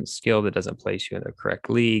certain skill that doesn't place you in the correct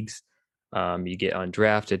leagues. You get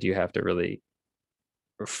undrafted, you have to really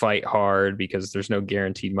fight hard because there's no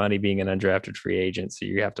guaranteed money being an undrafted free agent. So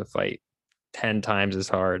you have to fight 10 times as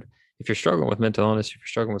hard. If you're struggling with mental illness, if you're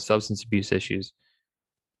struggling with substance abuse issues,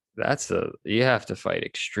 you have to fight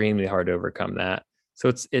extremely hard to overcome that.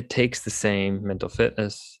 So it takes the same mental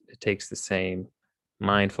fitness, it takes the same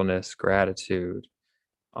mindfulness, gratitude,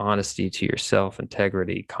 honesty to yourself,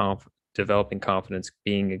 integrity, developing confidence,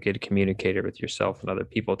 being a good communicator with yourself and other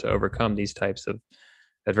people to overcome these types of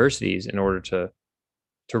adversities in order to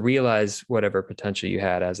realize whatever potential you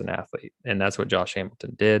had as an athlete. And that's what Josh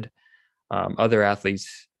Hamilton did. Other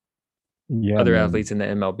athletes in the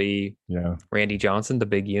MLB, Randy Johnson, the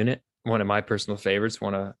big unit, one of my personal favorites,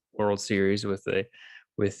 won a World Series with the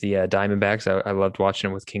Diamondbacks. I loved watching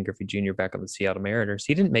him with King Griffey Jr. back on the Seattle Mariners.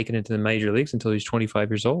 He didn't make it into the major leagues until he was 25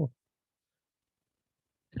 years old.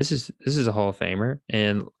 This is a Hall of Famer.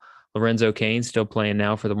 And Lorenzo Cain, still playing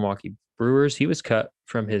now for the Milwaukee Brewers. He was cut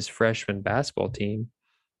from his freshman basketball team.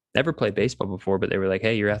 Never played baseball before, but they were like,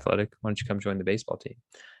 "Hey, you're athletic. Why don't you come join the baseball team?"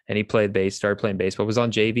 And he started playing baseball, was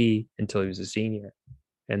on JV until he was a senior.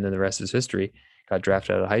 And then the rest is history. Got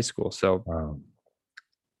drafted out of high school. So wow.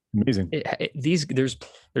 Amazing. There's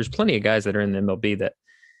plenty of guys that are in the MLB that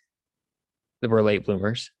were late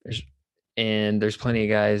bloomers. There's plenty of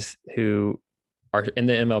guys who are in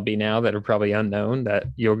the MLB now that are probably unknown that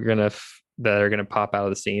that are gonna pop out of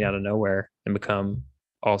the scene out of nowhere and become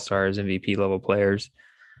all-stars, MVP level players.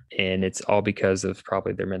 And it's all because of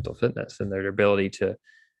probably their mental fitness and their ability to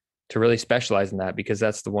really specialize in that, because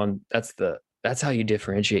that's how you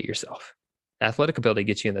differentiate yourself. Athletic ability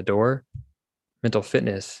gets you in the door. Mental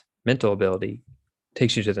fitness, mental ability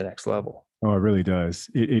takes you to the next level. Oh, it really does.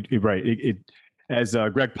 As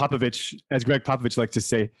Greg Popovich likes to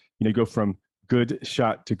say, go from good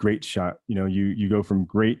shot to great shot. You go from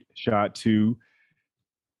great shot to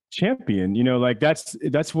champion.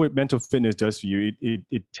 That's what mental fitness does for you.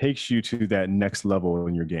 It takes you to that next level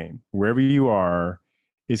in your game. Wherever you are,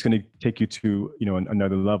 it's going to take you to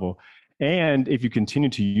another level. And if you continue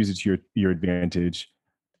to use it to your advantage,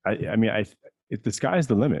 the sky's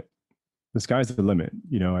the limit. The sky's the limit.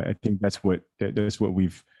 I think that's what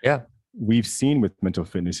we've seen with mental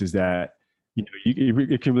fitness, is that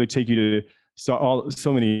it can really take you to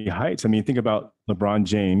so many heights. I mean, think about LeBron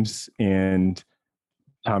James and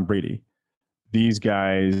Tom Brady. These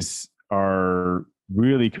guys are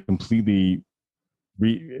really completely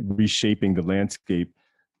reshaping the landscape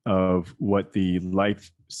of what the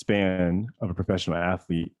lifespan of a professional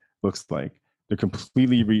athlete looks like. They're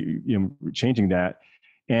completely changing that.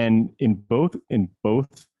 And in both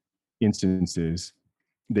instances,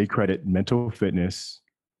 they credit mental fitness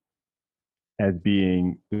as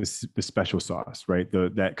being the special sauce, right?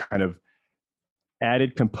 That kind of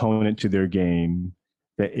added component to their game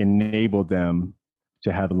that enabled them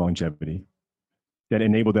to have longevity,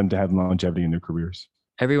 in their careers.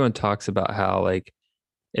 Everyone talks about how, like,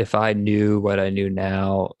 if I knew what I knew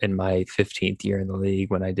now in my 15th year in the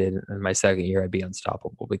league, when I did in my second year, I'd be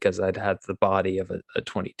unstoppable because I'd had the body of a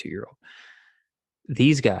 22-year-old.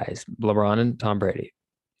 These guys, LeBron and Tom Brady,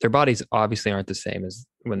 their bodies obviously aren't the same as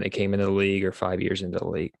when they came into the league or 5 years into the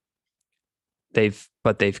league. They've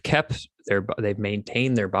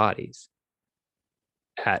maintained their bodies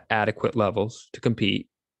at adequate levels to compete.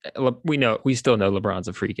 We still know LeBron's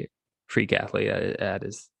a freak athlete at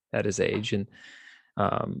his age, and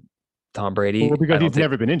Tom Brady, because he's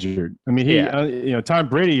never been injured. I mean, Tom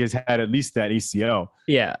Brady has had at least that ACL.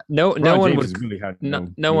 Yeah, no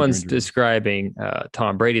one's describing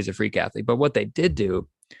Tom Brady as a freak athlete, but what they did do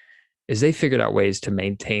is they figured out ways to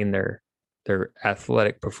maintain their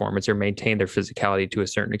athletic performance or maintain their physicality to a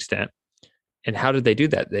certain extent And how did they do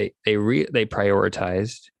that? They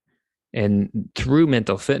prioritized, and through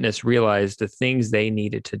mental fitness realized the things they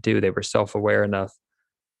needed to do. They were self-aware enough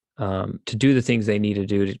to do the things they need to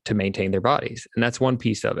do to maintain their bodies, and that's one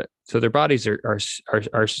piece of it. So their bodies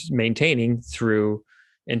are maintaining through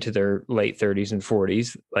into their late 30s and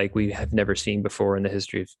 40s, like we have never seen before in the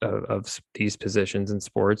history of these positions in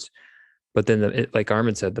sports. But then, like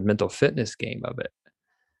Armin said, the mental fitness game of it,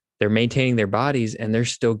 they're maintaining their bodies and they're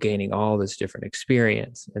still gaining all this different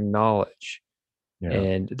experience and knowledge. Yeah.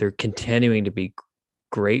 And they're continuing to be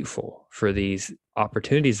grateful for these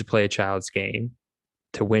opportunities to play a child's game,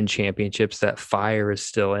 to win championships. That fire is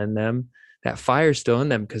still in them. That fire is still in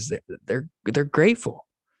them because they're grateful.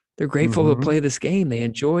 They're grateful to play this game. They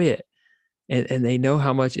enjoy it. And they know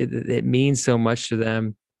how much it means so much to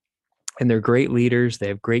them. And they're great leaders. They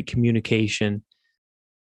have great communication.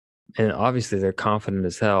 And obviously they're confident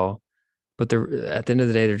as hell. But they're, at the end of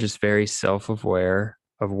the day, they're just very self-aware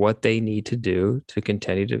of what they need to do to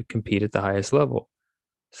continue to compete at the highest level.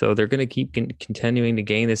 So they're going to keep continuing to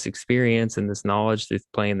gain this experience and this knowledge through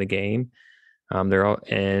playing the game. They're all,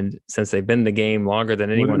 and since they've been in the game longer than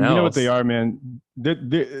anyone else, you know what they are, man.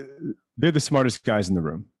 They're the smartest guys in the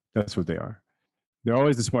room. That's what they are. They're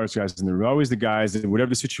always the smartest guys in the room. Always the guys in whatever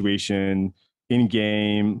the situation, in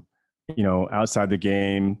game, outside the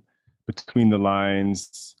game, between the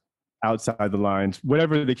lines, outside the lines,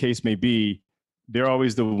 whatever the case may be. They're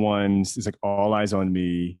always the ones. It's like all eyes on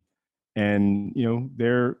me. And,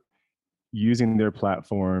 they're using their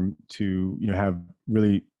platform to, have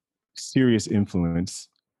really serious influence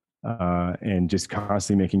and just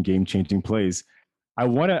constantly making game-changing plays. I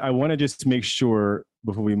want to just make sure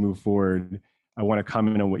before we move forward, I want to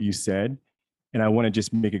comment on what you said, and I want to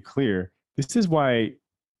just make it clear. This is why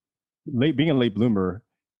being a late bloomer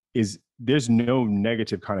there's no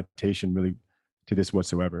negative connotation really to this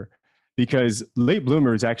whatsoever. Because late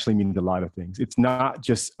bloomers actually mean a lot of things. It's not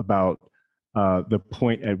just about the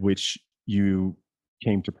point at which you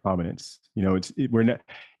came to prominence.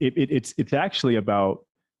 It's actually about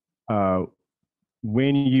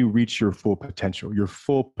when you reach your full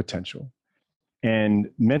potential. And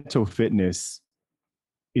mental fitness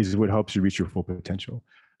is what helps you reach your full potential.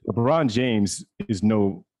 LeBron James is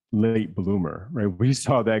no late bloomer, right? We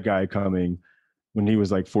saw that guy coming when he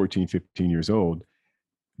was like 14, 15 years old.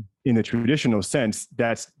 In the traditional sense,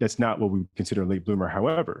 that's not what we consider a late bloomer.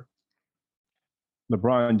 However,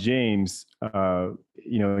 LeBron James, and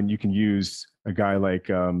you can use a guy like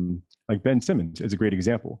Ben Simmons as a great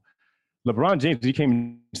example. LeBron James, he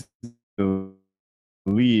came into the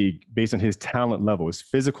league based on his talent level, his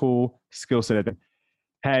physical skill set.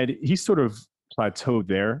 Had he sort of plateaued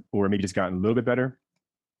there, or maybe just gotten a little bit better,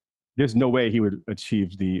 there's no way he would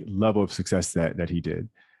achieve the level of success that he did.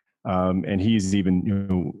 And he's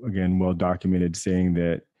even, again, well documented, saying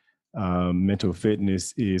that mental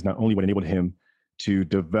fitness is not only what enabled him to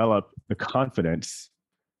develop the confidence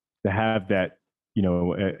to have that,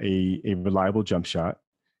 a reliable jump shot,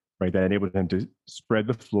 right? That enabled him to spread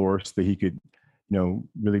the floor so that he could,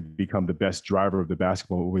 really become the best driver of the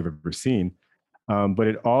basketball we've ever seen. But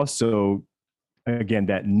it also, again,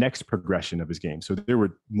 that next progression of his game. So there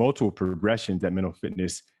were multiple progressions that mental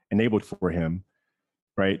fitness enabled for him,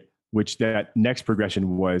 right? Which that next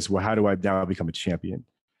progression was, well, how do I now become a champion,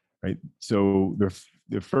 right? So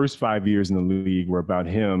the first 5 years in the league were about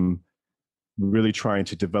him really trying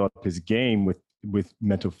to develop his game with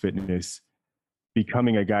mental fitness,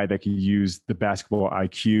 becoming a guy that could use the basketball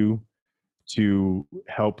IQ to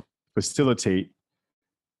help facilitate,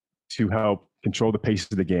 to help control the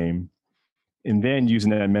pace of the game, and then using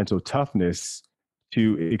that mental toughness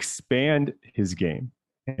to expand his game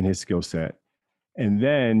and his skill set. And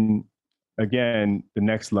then again, the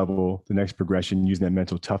next level, the next progression, using that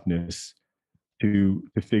mental toughness to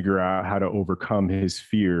figure out how to overcome his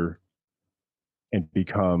fear and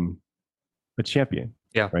become a champion.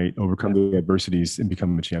 Yeah. Right. Overcome the adversities and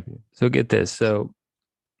become a champion. So get this. So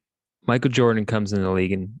Michael Jordan comes in the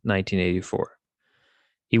league in 1984.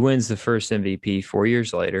 He wins the first MVP 4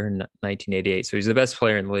 years later in 1988. So he's the best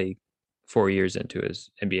player in the league 4 years into his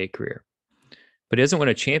NBA career. But he doesn't win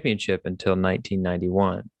a championship until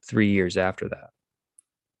 1991, 3 years after that.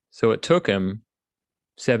 So it took him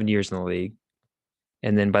 7 years in the league.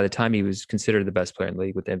 And then by the time he was considered the best player in the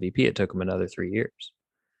league with MVP, it took him another 3 years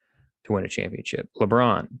to win a championship.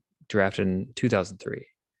 LeBron, drafted in 2003,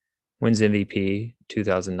 wins MVP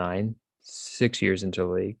 2009, 6 years into the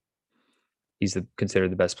league. He's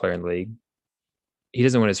considered the best player in the league. He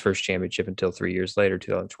doesn't win his first championship until 3 years later,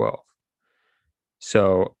 2012.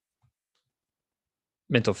 So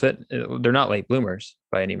mental fit, they're not late bloomers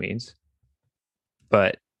by any means.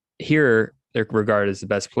 But here, They're regarded as the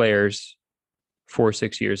best players 4 or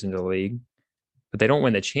 6 years into the league, but they don't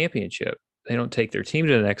win the championship. They don't take their team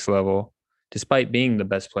to the next level, despite being the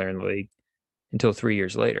best player in the league, until 3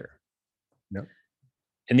 years later. Yep.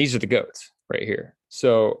 And these are the GOATs right here.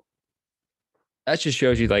 So that just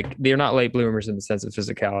shows you, like, they're not late bloomers in the sense of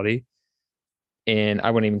physicality. And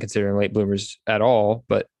I wouldn't even consider them late bloomers at all,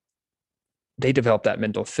 but they develop that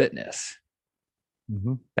mental fitness,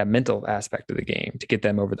 that mental aspect of the game to get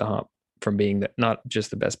them over the hump from being not just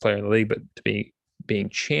the best player in the league, but to being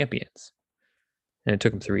champions. And it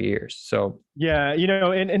took them 3 years. So yeah,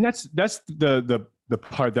 and that's the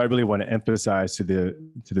part that I really want to emphasize to the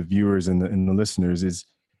viewers and the listeners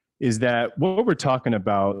is that what we're talking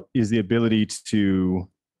about is the ability to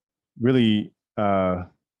really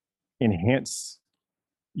enhance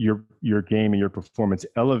your game and your performance,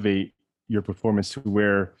 elevate your performance to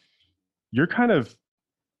where you're kind of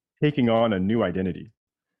taking on a new identity,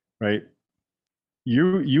 right?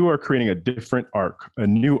 You are creating a different arc, a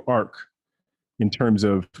new arc in terms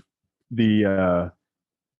of the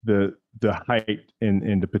height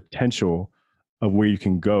and the potential of where you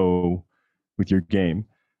can go with your game.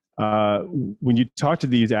 When you talk to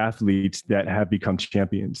these athletes that have become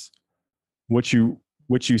champions, what you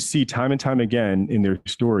see time and time again in their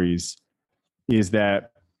stories is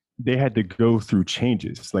that they had to go through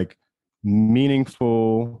changes, like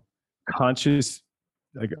meaningful, conscious,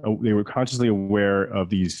 like they were consciously aware of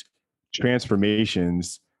these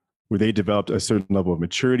transformations where they developed a certain level of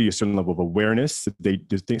maturity, a certain level of awareness. They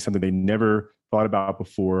just think something they never thought about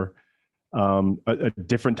before, a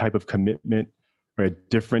different type of commitment, or a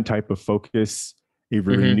different type of focus, a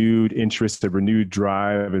renewed interest, a renewed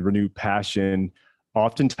drive, a renewed passion,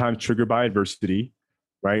 oftentimes triggered by adversity,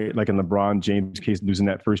 right? Like in LeBron James' case, losing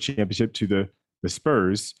that first championship to the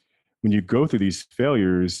Spurs. When you go through these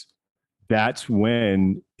failures, that's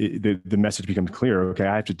when the message becomes clear. Okay,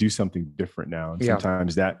 I have to do something different now. And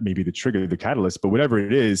sometimes that may be the trigger, the catalyst, but whatever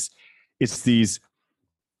it is, it's these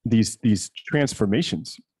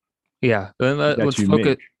transformations. Yeah. Then let's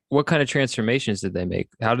focus. What kind of transformations did they make?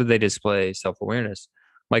 How did they display self-awareness?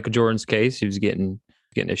 Michael Jordan's case, he was getting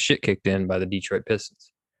his shit kicked in by the Detroit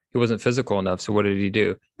Pistons. He wasn't physical enough. So what did he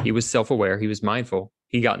do? He was self-aware. He was mindful.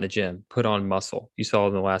 He got in the gym, put on muscle. You saw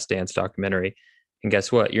in the Last Dance documentary. And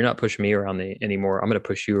guess what? You're not pushing me around anymore. I'm going to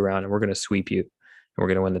push you around, and we're going to sweep you, and we're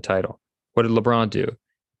going to win the title. What did LeBron do?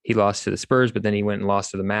 He lost to the Spurs, but then he went and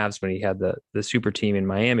lost to the Mavs when he had the super team in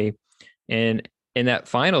Miami. And in that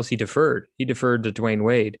finals, he deferred. He deferred to Dwayne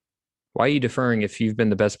Wade. Why are you deferring if you've been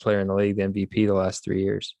the best player in the league, the MVP the last 3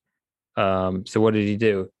 years? So what did he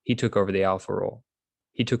do? He took over the alpha role.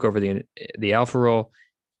 He took over the alpha role.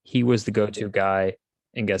 He was the go-to guy.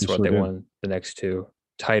 And guess what? They won the next 2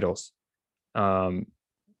 titles.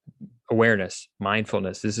 Awareness,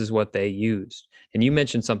 mindfulness. This is what they used. And you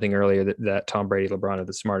mentioned something earlier that Tom Brady, LeBron are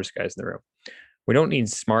the smartest guys in the room. We don't need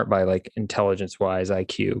smart by like intelligence-wise,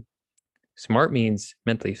 IQ. Smart means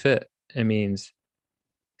mentally fit. It means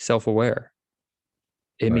self-aware.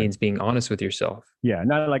 It means being honest with yourself. Yeah,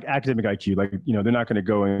 not like academic IQ. Like, they're not going to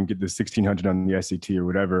go and get the 1600 on the SAT or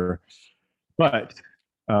whatever. But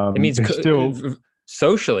it means still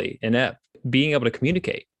socially inept, being able to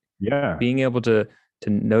communicate. Yeah. Being able to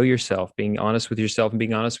know yourself, being honest with yourself and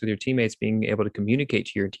being honest with your teammates, being able to communicate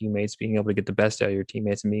to your teammates, being able to get the best out of your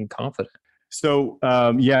teammates and being confident. So,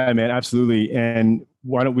 yeah, man, absolutely. And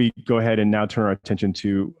why don't we go ahead and now turn our attention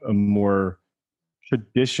to a more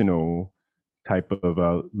traditional type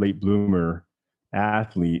of late bloomer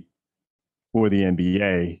athlete for the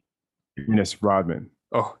NBA, Dennis Rodman.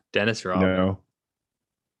 Oh, Dennis Rodman.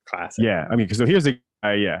 Classic. Yeah. I mean, so here's a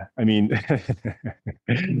guy, yeah. I mean,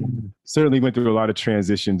 certainly went through a lot of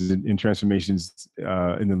transitions and transformations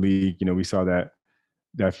in the league. We saw that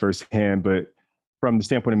firsthand. But from the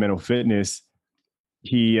standpoint of mental fitness,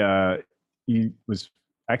 he was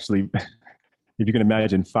actually, if you can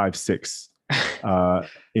imagine, 5'6"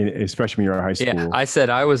 in his freshman year of high school. Yeah, I said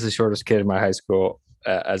I was the shortest kid in my high school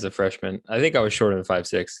as a freshman. I think I was shorter than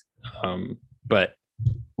 5'6", but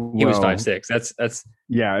he was 5'6". That's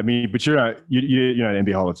yeah. I mean, but you're not an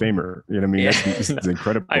NBA Hall of Famer. You know what I mean? Yeah. This is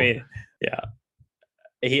incredible. I mean, yeah.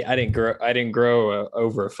 I didn't grow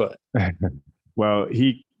over a foot. Well,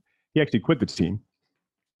 he actually quit the team,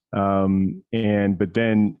 but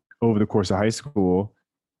then over the course of high school,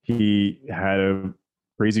 he had a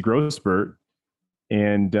crazy growth spurt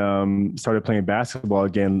and started playing basketball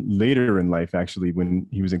again later in life. Actually, when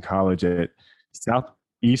he was in college at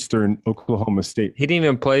Southeastern Oklahoma State. He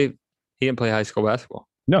didn't play high school basketball.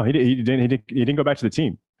 No, he didn't go back to the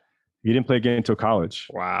team. He didn't play again until college.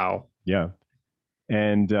 Wow. Yeah.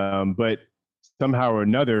 And but somehow or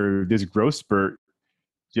another, this growth spurt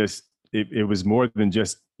just it was more than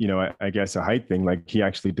just, you know, I guess a height thing. Like he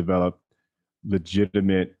actually developed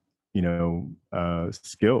legitimate, you know,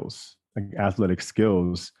 skills, like athletic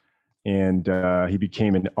skills, and he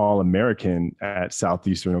became an All-American at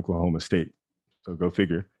Southeastern Oklahoma State. So go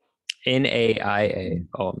figure. NAIA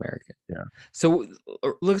All-American. Yeah. So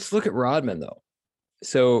let's look at Rodman though.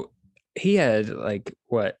 So he had like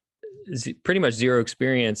what, pretty much zero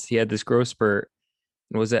experience. He had this growth spurt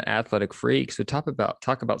and was an athletic freak. So talk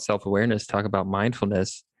about self-awareness, talk about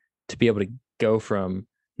mindfulness to be able to go from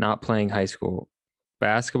not playing high school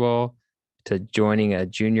basketball to joining a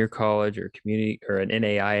junior college or community or an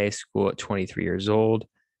NAIA school at 23 years old.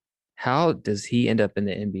 How does he end up in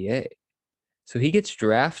the NBA? So he gets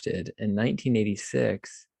drafted in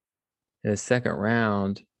 1986 in the second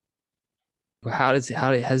round. How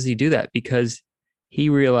does he do that? Because he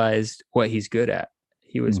realized what he's good at.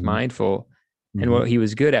 He was mindful, and what he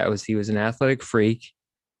was good at was he was an athletic freak.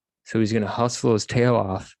 So he's going to hustle his tail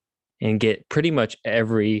off and get pretty much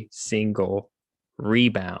every single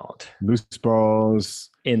rebound, loose balls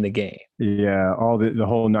in the game. Yeah, all the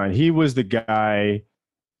whole nine. He was the guy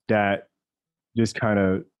that just kind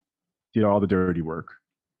of did all the dirty work.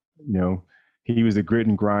 You know, he was a grit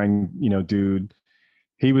and grind, you know, dude.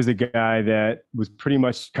 He was a guy that was pretty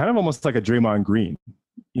much kind of almost like a Draymond Green,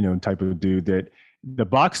 you know, type of dude that the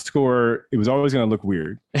box score, it was always going to look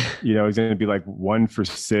weird. You know, he's going to be like 1 for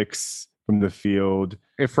 6 from the field.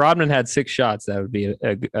 If Rodman had 6 shots, that would be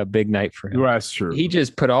a big night for him. Well, that's true. He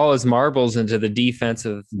just put all his marbles into the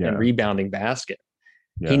defensive and rebounding basket.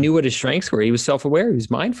 Yeah. He knew what his strengths were. He was self-aware. He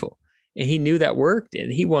was mindful. And he knew that worked.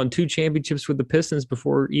 And he won 2 championships with the Pistons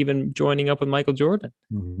before even joining up with Michael Jordan.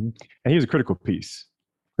 Mm-hmm. And he was a critical piece.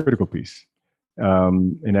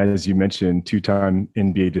 And as you mentioned, 2-time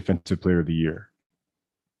NBA Defensive Player of the Year.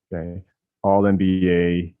 Okay. All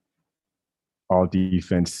NBA, all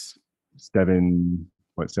defense, 7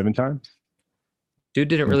 times? Dude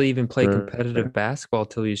didn't really even play competitive basketball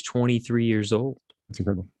till he was 23 years old. That's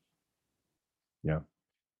incredible. Yeah.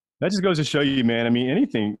 That just goes to show you, man. I mean,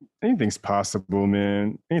 anything's possible,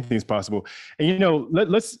 man. Anything's possible. And you know,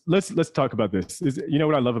 let's talk about this. You know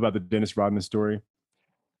what I love about the Dennis Rodman story?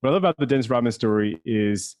 What I love about the Dennis Rodman story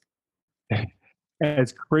is,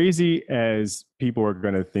 as crazy as people are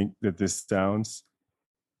going to think that this sounds,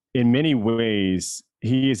 in many ways,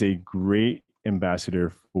 he is a great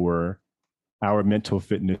ambassador for our mental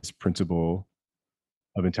fitness principle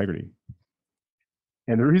of integrity.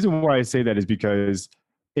 And the reason why I say that is because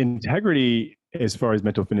integrity, as far as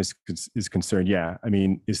mental fitness is concerned, yeah, I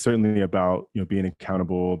mean, it's certainly about, you know, being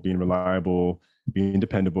accountable, being reliable, being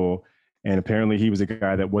dependable. And apparently he was a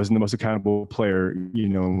guy that wasn't the most accountable player, you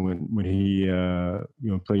know, when he,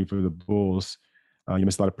 played for the Bulls. You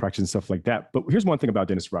missed a lot of practice and stuff like that. But here's one thing about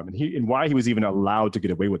Dennis Rodman, and why he was even allowed to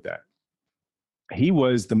get away with that. He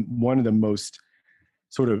was one of the most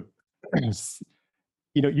sort of,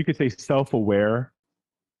 you know, you could say self-aware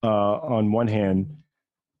on one hand,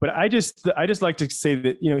 but I just like to say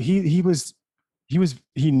that, you know, he knew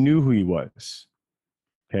who he was.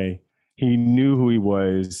 Okay, he knew who he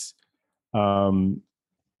was.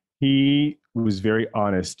 He was very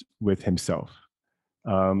honest with himself.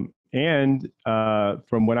 And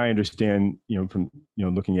from what I understand, you know, from, you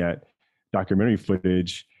know, looking at documentary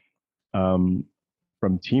footage from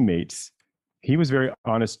teammates, he was very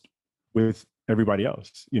honest with everybody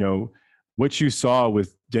else. You know, what you saw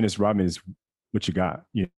with Dennis Rodman is what you got,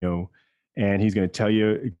 you know, and he's going to tell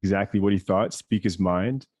you exactly what he thought, speak his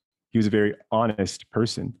mind. He was a very honest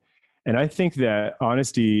person. And I think that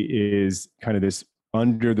honesty is kind of this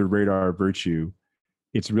under the radar virtue.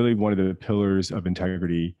 It's really one of the pillars of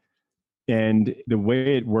integrity. And the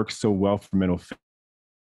way it works so well for mental fitness,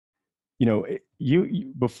 you know,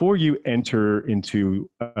 you before you enter into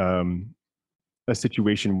a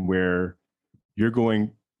situation where you're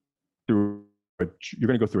going to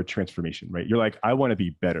go through a transformation, right? You're like, I want to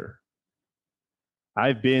be better.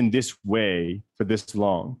 I've been this way for this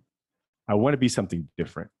long. I want to be something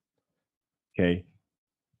different. Okay.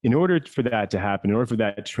 In order for that to happen, in order for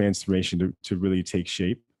that transformation to really take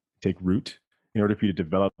shape, take root, in order for you to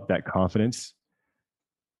develop that confidence,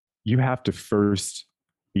 you have to first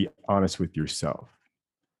be honest with yourself,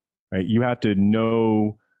 right? You have to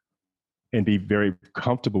know and be very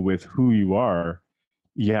comfortable with who you are.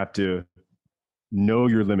 You have to know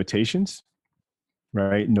your limitations,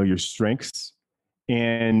 right? Know your strengths.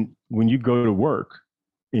 And when you go to work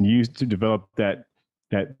and you to develop that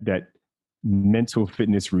mental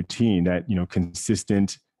fitness routine, that, you know,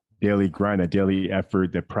 consistent daily grind, that daily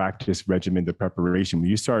effort, the practice regimen, the preparation, when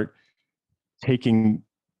you start taking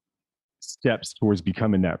steps towards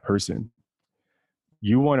becoming that person.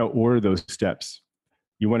 You want to order those steps.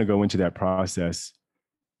 You want to go into that process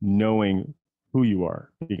knowing who you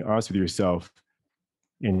are, being honest with yourself,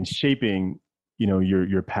 and shaping,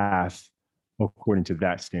 your path according to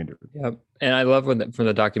that standard. Yep. And I love from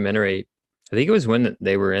the documentary, I think it was when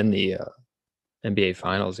they were in the NBA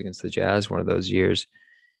finals against the Jazz one of those years.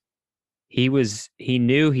 He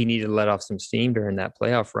knew he needed to let off some steam during that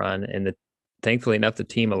playoff run. And thankfully enough, the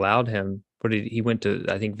team allowed him. He went to,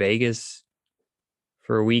 I think, Vegas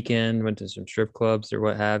for a weekend, went to some strip clubs or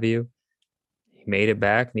what have you. He made it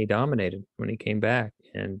back and he dominated when he came back.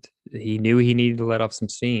 And he knew he needed to let off some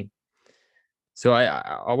steam. So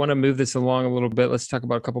I want to move this along a little bit. Let's talk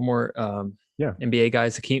about a couple more NBA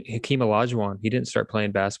guys. Hakeem Olajuwon. He didn't start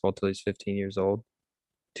playing basketball till he's 15 years old.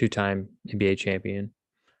 2-time NBA champion,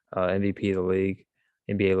 MVP of the league,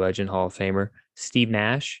 NBA legend, Hall of Famer. Steve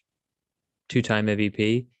Nash, 2-time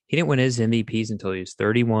MVP. He didn't win his MVPs until he was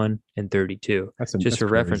 31 and 32. Just for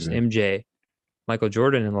reference, MJ, Michael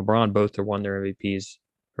Jordan, and LeBron both have won their MVPs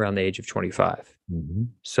around the age of 25. Mm-hmm.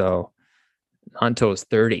 So not until his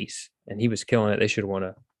 30s. And he was killing it. They should have won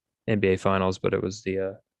a NBA Finals, but it was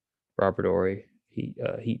the Robert Horry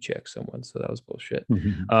heat check someone, so that was bullshit.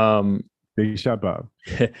 Mm-hmm. Big shot, Bob.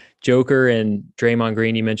 Joker and Draymond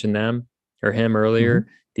Green, you mentioned them or him earlier. Mm-hmm.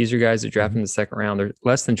 These are guys that draft in the second round. They're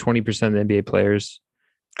less than 20% of the NBA players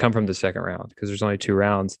come from the second round because there's only 2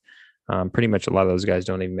 rounds. Pretty much a lot of those guys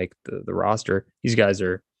don't even make the roster. These guys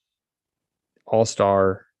are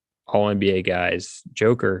all-star, all-NBA guys.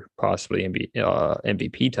 Joker, possibly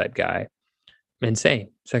MVP type guy.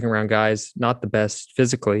 Insane. Second round guys, not the best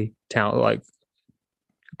physically talent, like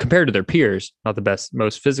compared to their peers, not the best,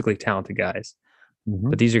 most physically talented guys.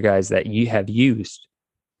 Mm-hmm. But these are guys that you have used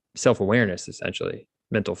self-awareness, essentially,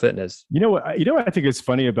 mental fitness. You know what I think is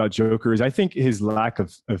funny about Joker is I think his lack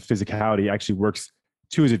of physicality actually works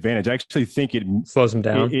to his advantage. I actually think it slows him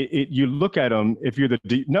down. You look at him, if you're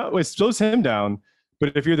it slows him down.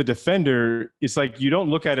 But if you're the defender, it's like you don't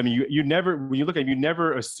look at him. You never, when you look at him, you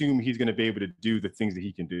never assume he's going to be able to do the things that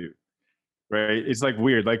he can do, right? It's like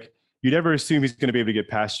weird. Like you never assume he's going to be able to get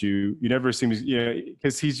past you. You never assume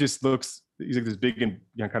because he's like this big and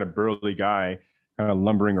kind of burly guy, kind of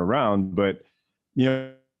lumbering around. But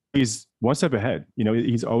he's one step ahead.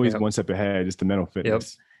 He's always one step ahead. It's the mental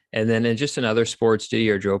fitness. Yep. And then in just another sports,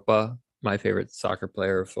 Didier Drogba, my favorite soccer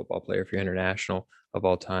player, football player, if you're international of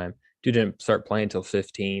all time. Dude didn't start playing until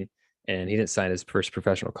 15, and he didn't sign his first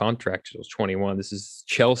professional contract until he was 21. This is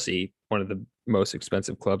Chelsea, one of the most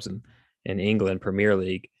expensive clubs in England, Premier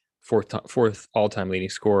League, fourth all-time leading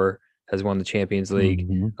scorer, has won the Champions League.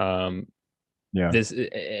 Mm-hmm.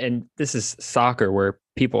 This is soccer where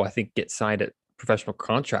people, I think, get signed at professional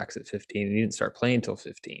contracts at 15, and he didn't start playing until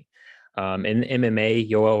 15. In MMA,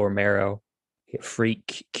 Yoel Romero, a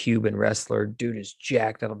freak Cuban wrestler, dude is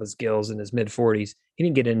jacked out of his gills in his mid-40s. He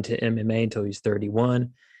didn't get into MMA until he's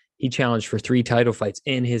 31. He challenged for 3 title fights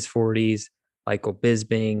in his 40s. Michael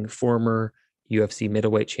Bisping, former UFC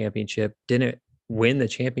middleweight championship, didn't win the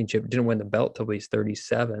championship, didn't win the belt till he's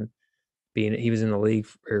 37. He was in the league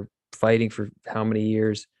or fighting for how many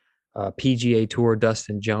years? PGA Tour,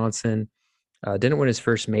 Dustin Johnson. Didn't win his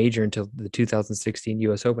first major until the 2016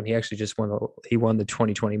 U.S. Open. He actually just won the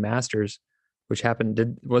 2020 Masters, which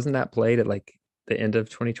happened. Wasn't that played at like the end of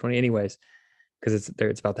 2020? Anyways, because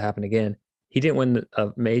it's about to happen again. He didn't win a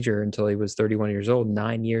major until he was 31 years old,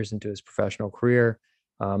 9 years into his professional career.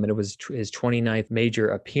 And it was his 29th major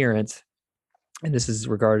appearance. And this is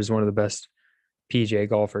regarded as one of the best PGA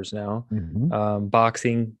golfers now. Mm-hmm.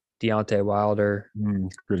 Boxing, Deontay Wilder,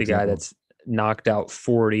 the guy that's knocked out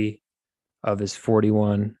 40 of his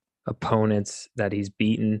 41 opponents that he's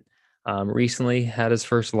beaten. Recently had his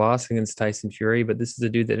first loss against Tyson Fury, but this is a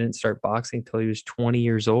dude that didn't start boxing until he was 20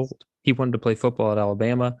 years old. He wanted to play football at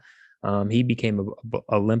Alabama. He became an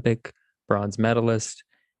Olympic bronze medalist,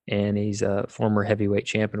 and he's a former heavyweight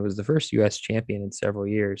champion, was the first U.S. champion in several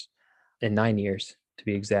years, in 9 years to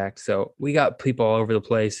be exact. So we got people all over the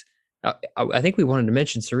place. I think we wanted to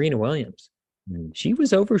mention Serena Williams. She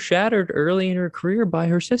was overshadowed early in her career by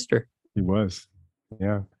her sister. She was,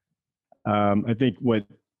 yeah. I think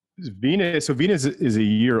Venus is a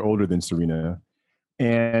year older than Serena,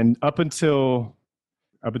 and up until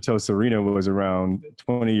Serena was around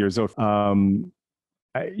 20 years old,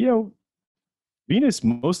 Venus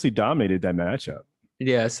mostly dominated that matchup.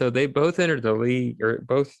 Yeah, so they both entered the league, or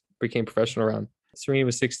both became professional around. Serena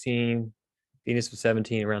was 16, Venus was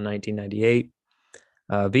 17 around 1998.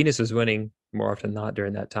 Venus was winning more often than not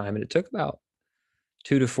during that time, and it took about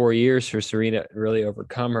 2 to 4 years for Serena to really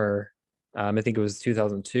overcome her. I think it was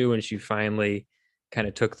 2002 when she finally kind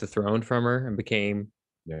of took the throne from her and became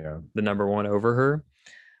Yeah. the number one over her.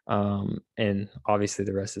 And obviously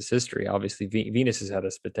the rest is history. Obviously Venus has had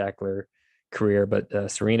a spectacular career,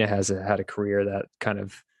 but Serena has had a career that kind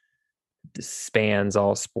of spans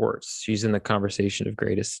all sports. She's in the conversation of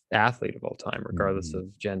greatest athlete of all time, regardless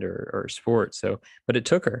of gender or sport. So, but it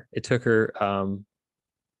took her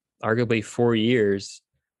arguably 4 years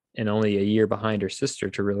and only a year behind her sister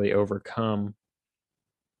to really overcome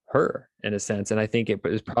her in a sense. And I think it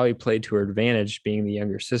was probably played to her advantage being the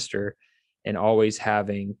younger sister and always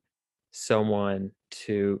having someone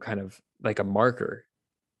to kind of like a marker,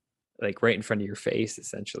 like right in front of your face,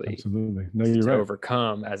 essentially. Absolutely. No, you're to right.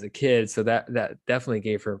 overcome as a kid. So that definitely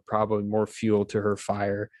gave her probably more fuel to her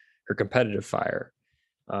fire, her competitive fire,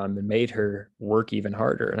 and made her work even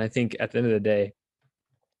harder. And I think at the end of the day,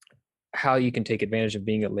 how you can take advantage of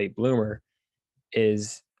being a late bloomer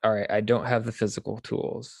is, all right, I don't have the physical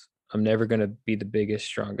tools. I'm never going to be the biggest,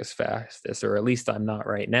 strongest, fastest, or at least I'm not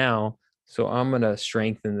right now. So I'm going to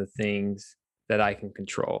strengthen the things that I can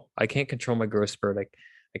control. I can't control my growth spurt.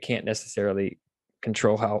 I can't necessarily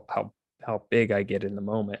control how big I get in the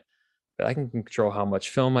moment, but I can control how much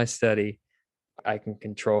film I study. I can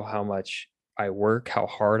control how much I work, how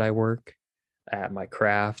hard I work at my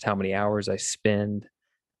craft, how many hours I spend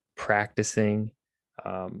practicing.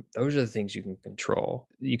 Those are the things you can control.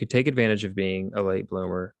 You could take advantage of being a late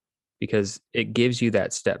bloomer because it gives you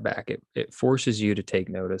that step back. It forces you to take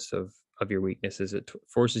notice of your weaknesses. It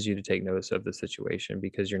forces you to take notice of the situation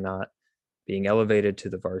because you're not being elevated to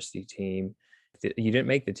the varsity team. You didn't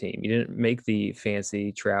make the team. You didn't make the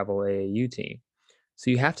fancy travel AAU team.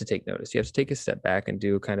 So you have to take notice. You have to take a step back and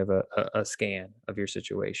do kind of a scan of your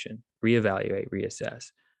situation, reevaluate, reassess.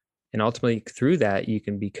 And ultimately through that, you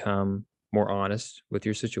can become more honest with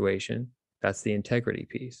your situation. That's the integrity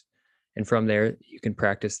piece. And from there, you can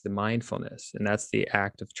practice the mindfulness. And that's the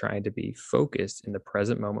act of trying to be focused in the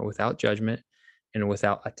present moment without judgment and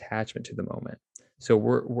without attachment to the moment. So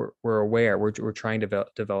we're aware, we're trying to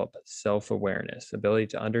develop self-awareness, ability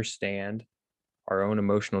to understand our own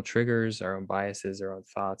emotional triggers, our own biases, our own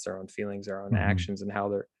thoughts, our own feelings, our own actions, and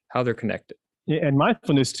how they're connected. Yeah, and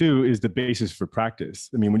mindfulness too is the basis for practice.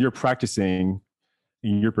 I mean, when you're practicing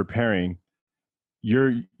and you're preparing,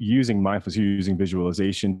 you're using mindfulness, you're using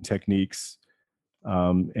visualization techniques,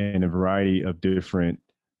 and a variety of different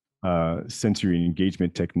sensory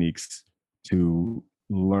engagement techniques to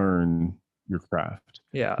learn your craft.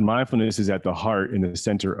 Yeah. Mindfulness is at the heart and the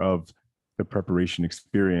center of the preparation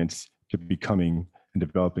experience to becoming and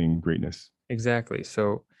developing greatness. Exactly.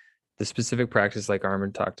 So the specific practice like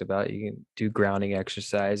Armin talked about, you can do grounding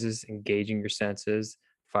exercises, engaging your senses,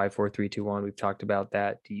 5, 4, 3, 2, 1. We've talked about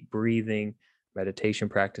that, deep breathing, meditation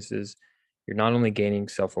practices. You're not only gaining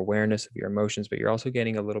self-awareness of your emotions, but you're also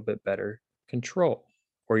gaining a little bit better control,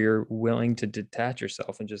 or you're willing to detach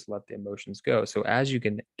yourself and just let the emotions go. So as you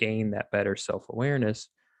can gain that better self-awareness,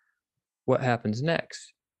 what happens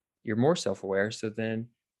next? You're more self-aware, so then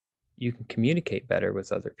you can communicate better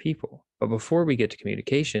with other people. But before we get to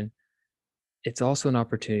communication, it's also an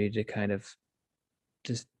opportunity to kind of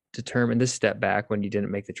just determine this step back when you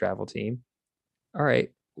didn't make the travel team. All right,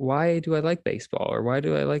 why do I like baseball or why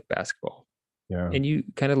do I like basketball? Yeah. And you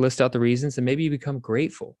kind of list out the reasons and maybe you become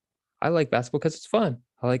grateful. I like basketball because it's fun.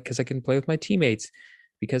 I like because I can play with my teammates,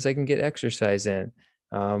 because I can get exercise in,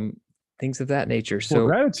 things of that nature. So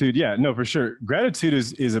gratitude, yeah, no, for sure. Gratitude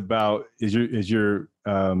is about, as you're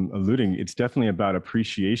alluding, it's definitely about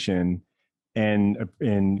appreciation and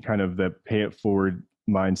kind of the pay it forward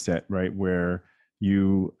mindset, right? Where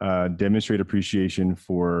you demonstrate appreciation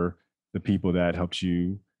for the people that helped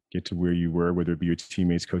you get to where you were, whether it be your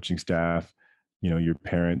teammates, coaching staff, your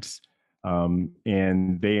parents,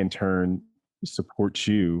 and they in turn support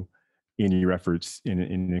you in your efforts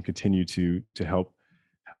and continue to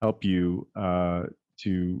help you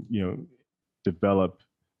to develop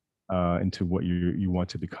into what you want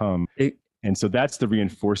to become. And so that's the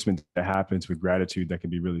reinforcement that happens with gratitude that can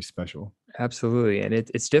be really special. Absolutely. And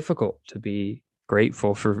it's difficult to be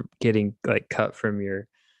grateful for getting like cut from your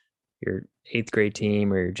 8th grade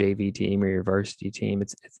team or your JV team or your varsity team.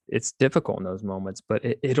 It's difficult in those moments, but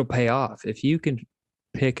it'll pay off. If you can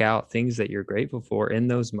pick out things that you're grateful for in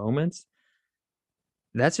those moments,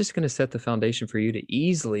 that's just going to set the foundation for you to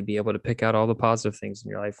easily be able to pick out all the positive things in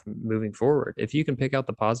your life moving forward. If you can pick out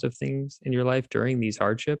the positive things in your life during these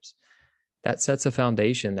hardships, that sets a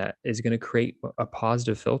foundation that is going to create a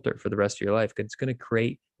positive filter for the rest of your life. It's going to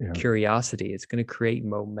create curiosity. It's going to create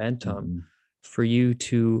momentum for you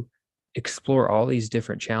to explore all these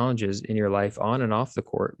different challenges in your life on and off the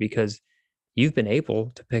court, because you've been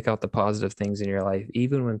able to pick out the positive things in your life,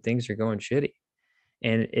 even when things are going shitty.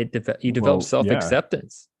 and you develop Well, yeah,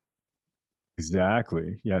 self-acceptance.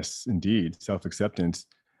 exactly. Yes, indeed. Self-acceptance.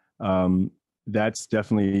 That's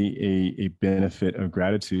definitely a benefit of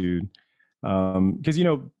gratitude. Because,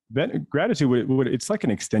 gratitude, it's like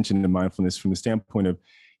an extension of mindfulness from the standpoint of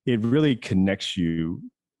it really connects you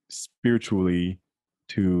spiritually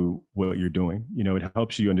to what you're doing. It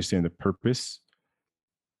helps you understand the purpose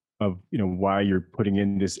of, why you're putting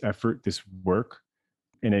in this effort, this work,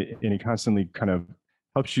 and it constantly kind of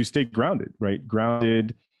helps you stay grounded, right?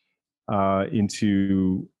 Grounded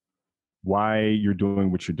into why you're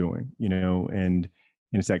doing what you're doing, and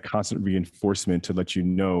it's that constant reinforcement to let you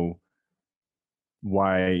know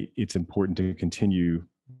why it's important to continue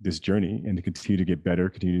this journey and to continue to get better,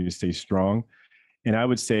 continue to stay strong. And I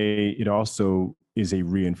would say it also is a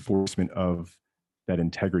reinforcement of that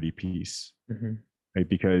integrity piece, Mm-hmm. right?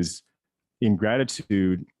 Because in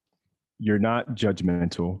gratitude, you're not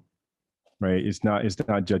judgmental, right? It's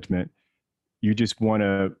not judgment. You just want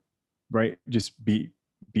to, right? Just be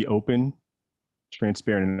open,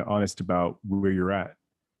 transparent, and honest about where you're at,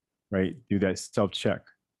 right? Do that self check.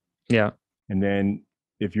 Yeah. And then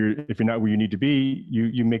if you're not where you need to be,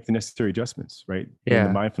 you make the necessary adjustments, right? When the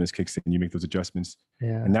Yeah. mindfulness kicks in, you make those adjustments,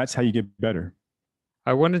 Yeah. and that's how you get better.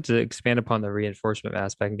 I wanted to expand upon the reinforcement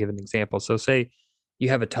aspect and give an example. So say you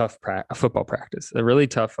have a football practice, a really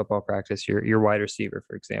tough football practice, your wide receiver,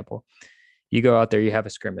 for example. You go out there, you have a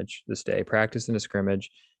scrimmage this day, practice in a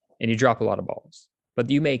scrimmage, and you drop a lot of balls. But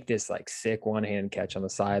you make this like sick one-hand catch on the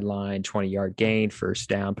sideline, 20-yard gain, first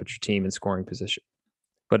down, put your team in scoring position.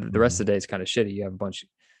 But the rest of the day is kind of shitty. You have a bunch of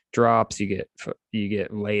drops, you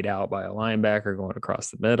get laid out by a linebacker going across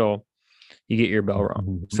the middle. You get your bell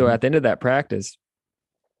rung. So at the end of that practice,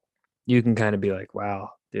 you can kind of be like,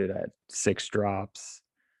 wow, dude, I had 6 drops.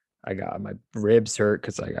 I got my ribs hurt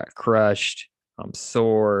because I got crushed. I'm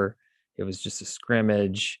sore. It was just a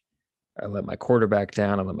scrimmage. I let my quarterback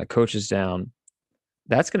down. I let my coaches down.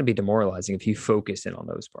 That's going to be demoralizing if you focus in on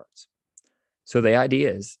those parts. So the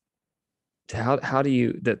idea is how do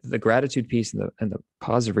you the gratitude piece and the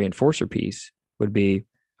positive reinforcer piece would be,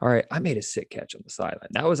 all right, I made a sick catch on the sideline.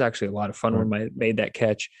 That was actually a lot of fun when I made that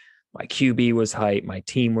catch. My QB was hype. My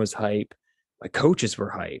team was hype. My coaches were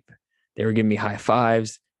hype. They were giving me high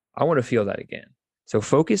fives. I want to feel that again. So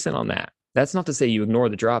focus in on that. That's not to say you ignore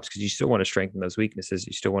the drops, because you still want to strengthen those weaknesses.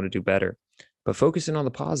 You still want to do better. But focus in on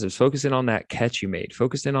the positives. Focus in on that catch you made.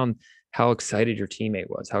 Focus in on how excited your teammate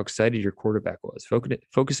was, how excited your quarterback was.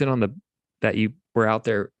 Focus in on that you were out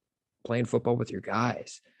there playing football with your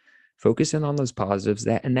guys. Focus in on those positives,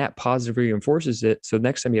 and that positive reinforces it. So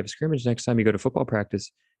next time you have a scrimmage, next time you go to football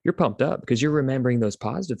practice, you're pumped up because you're remembering those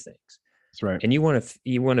positive things. That's right. And you want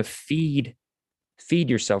to feed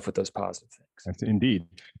yourself with those positive things. That's indeed.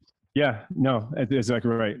 Yeah, no, that's exactly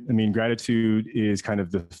right. I mean, gratitude is kind of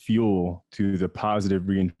the fuel to the positive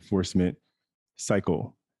reinforcement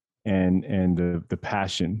cycle, and the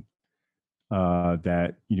passion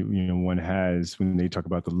that one has when they talk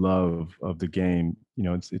about the love of the game.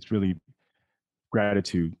 It's really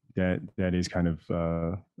gratitude that is kind of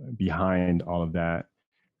behind all of that.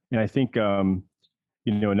 And I think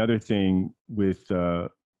another thing with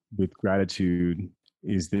gratitude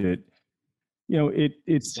is that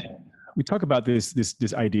it's we talk about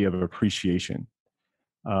this idea of appreciation,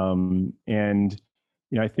 and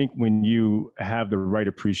I think when you have the right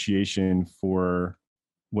appreciation for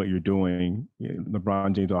what you're doing,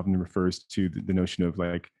 LeBron James often refers to the notion of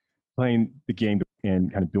like playing the game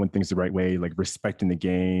and kind of doing things the right way, like respecting the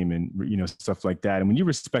game and stuff like that. And when you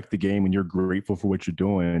respect the game and you're grateful for what you're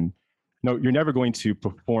doing, you're never going to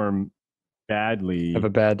perform badly, Have a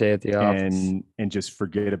bad day at the office, and just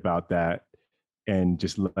forget about that and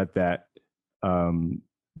just let that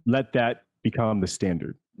become the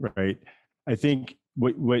standard, right? I think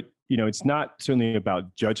what it's not certainly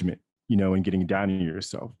about judgment, and getting down on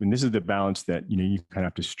yourself. And this is the balance that you kind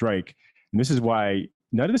of have to strike. And this is why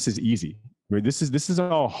none of this is easy, right? This is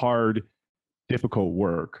all hard, difficult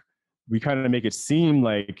work. We kind of make it seem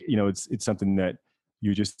like it's something that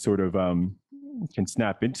you just sort of can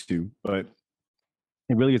snap into, but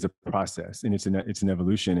it really is a process, and it's an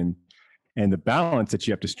evolution. And the balance that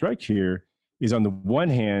you have to strike here is, on the one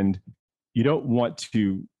hand, you don't want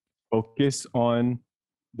to focus on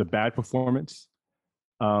the bad performance,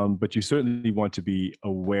 but you certainly want to be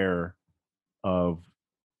aware of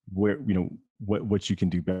where what you can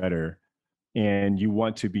do better, and you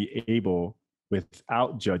want to be able,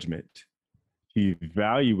 without judgment, to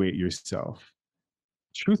evaluate yourself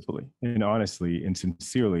truthfully and honestly and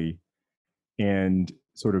sincerely, and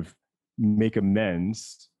sort of make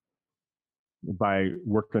amends by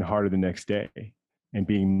working harder the next day and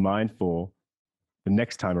being mindful the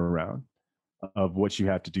next time around of what you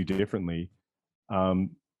have to do differently,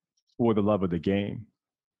 for the love of the game,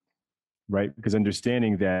 right? Because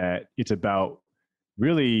understanding that it's about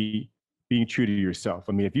really being true to yourself.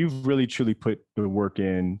 I mean, if you've really truly put the work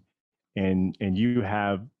in, and you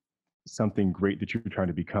have something great that you're trying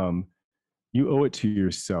to become, you owe it to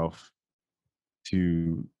yourself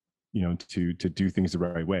to, to do things the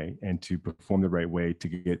right way and to perform the right way to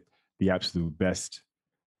get the absolute best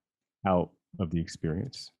out of the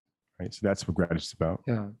experience, right? So that's what gratitude is about.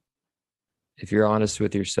 Yeah. If you're honest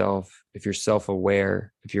with yourself, if you're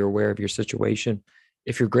self-aware, if you're aware of your situation,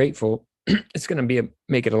 if you're grateful, it's going to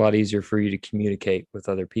make it a lot easier for you to communicate with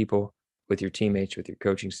other people, with your teammates, with your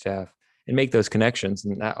coaching staff, and make those connections.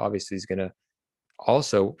 And that obviously is going to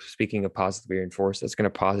also, speaking of positively reinforce, that's going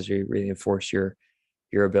to positively reinforce your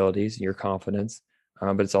abilities, your confidence.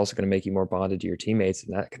 But it's also going to make you more bonded to your teammates,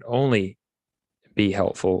 and that can only be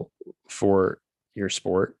helpful for your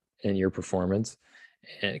sport and your performance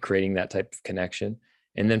and creating that type of connection.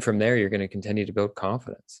 And then from there, you're going to continue to build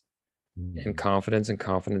confidence and confidence and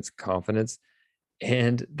confidence and confidence.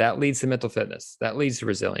 And that leads to mental fitness. That leads to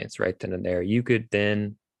resilience right then and there. You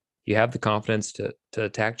have the confidence to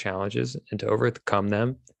attack challenges and to overcome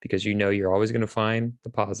them because you know you're always going to find the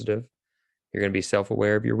positive. You're going to be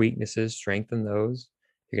self-aware of your weaknesses, strengthen those.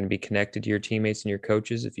 You're going to be connected to your teammates and your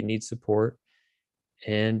coaches if you need support.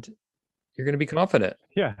 And you're going to be confident.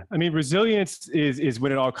 Yeah. I mean, resilience is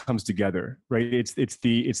when it all comes together, right? It's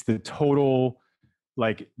the total,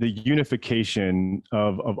 like the unification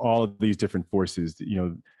of all of these different forces.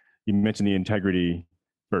 You mentioned the integrity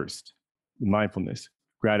first, mindfulness,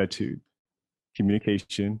 gratitude,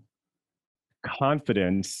 communication,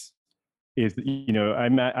 confidence is,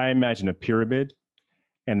 I imagine a pyramid,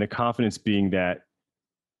 and the confidence being that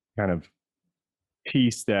kind of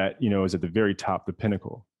piece that, is at the very top, the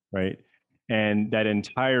pinnacle, right? And that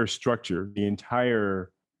entire structure, the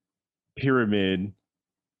entire pyramid,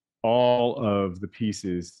 all of the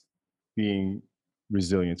pieces being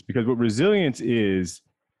resilience. Because what resilience is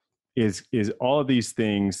all of these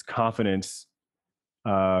things, confidence,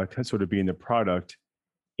 sort of being the product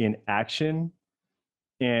in action,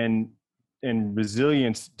 and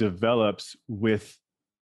resilience develops with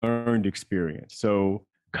learned experience. So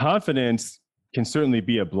confidence can certainly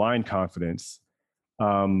be a blind confidence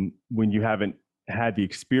when you haven't had the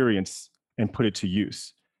experience and put it to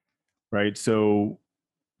use, right? So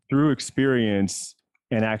through experience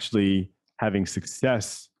and actually having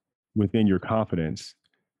success within your confidence,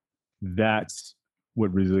 that's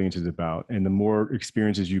what resilience is about. And the more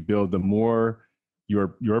experiences you build, the more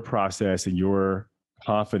your process and your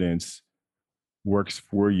confidence works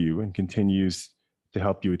for you and continues to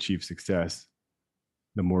help you achieve success,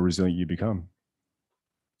 the more resilient you become.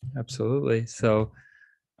 Absolutely. So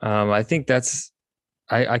I think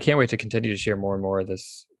I can't wait to continue to share more and more of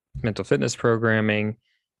this mental fitness programming.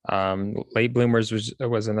 Late Bloomers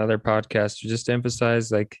was another podcast to just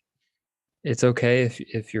emphasize, like, it's okay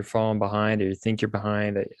if you're falling behind or you think you're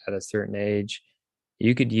behind at a certain age.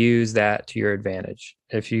 You could use that to your advantage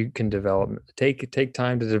if you can take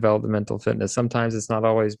time to develop the mental fitness. Sometimes it's not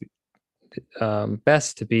always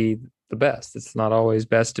best to be the best. It's not always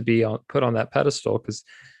best to be put on that pedestal, because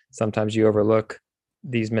sometimes you overlook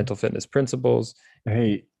these mental fitness principles.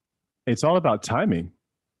 Hey, it's all about timing.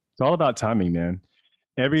 It's all about timing, man.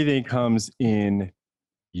 Everything comes in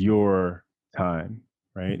your time,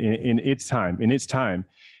 right? In its time.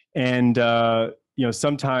 And,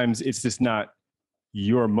 sometimes it's just not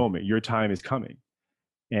your moment. Your time is coming.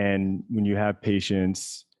 And when you have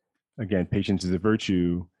patience, again, patience is a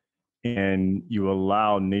virtue, and you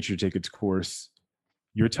allow nature to take its course,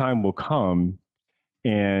 your time will come,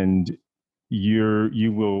 and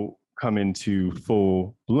you will come into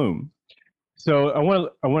full bloom. So I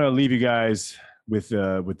want to leave you guys with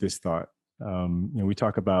this thought. We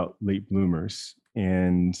talk about late bloomers,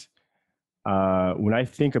 and when I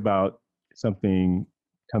think about something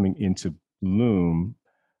coming into bloom,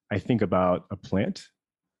 I think about a plant.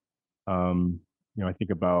 I think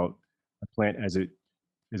about a plant as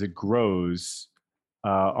it grows.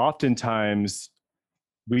 Oftentimes,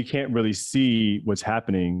 we can't really see what's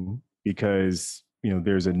happening because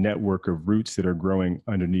there's a network of roots that are growing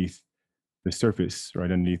underneath the surface,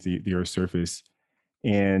 right underneath the Earth's surface,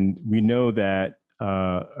 and we know that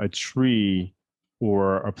a tree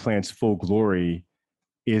or a plant's full glory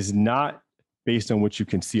is not based on what you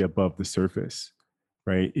can see above the surface,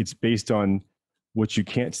 right? It's based on what you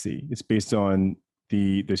can't see. It's based on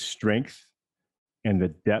the strength and the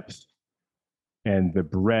depth and the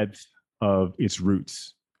breadth of its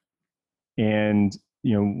roots. And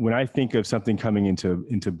when I think of something coming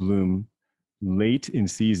into bloom late in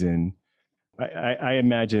season, I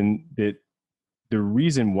imagine that the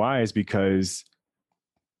reason why is because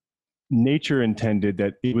nature intended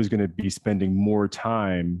that it was going to be spending more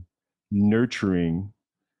time nurturing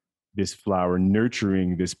this flower,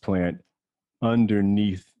 nurturing this plant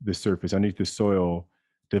underneath the surface, underneath the soil,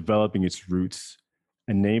 developing its roots,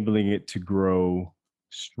 enabling it to grow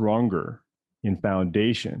stronger in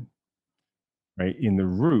foundation, right, in the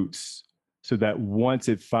roots, so that once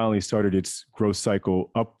it finally started its growth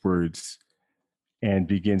cycle upwards and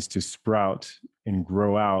begins to sprout and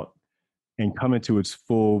grow out and come into its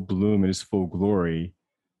full bloom and its full glory,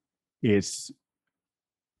 it's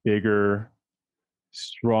bigger,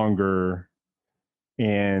 stronger,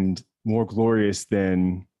 and more glorious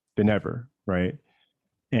than ever, right?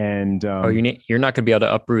 And You're not going to be able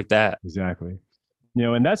to uproot that. exactly,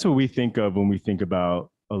 and that's what we think of when we think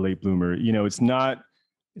about a late bloomer. It's not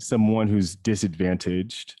someone who's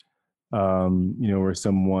disadvantaged, or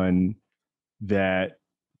someone that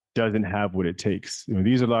doesn't have what it takes.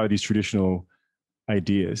 These are a lot of these traditional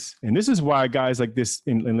ideas, and this is why guys like this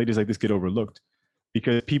and ladies like this get overlooked,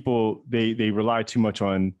 because people they rely too much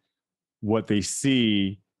on what they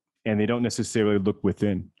see, and they don't necessarily look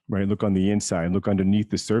within, right? Look on the inside, look underneath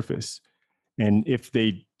the surface. And if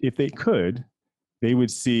they could, they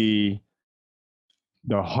would see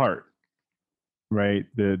the heart, right?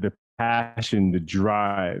 The passion, the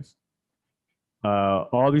drive,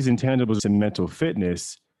 all these intangibles in mental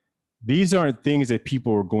fitness. These aren't things that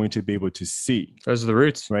people are going to be able to see. Those are the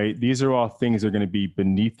roots, right? These are all things that are going to be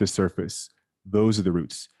beneath the surface. Those are the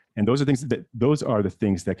roots. And those are the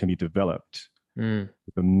things that can be developed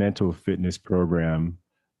with a mental fitness program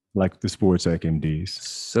like the Sports MDs.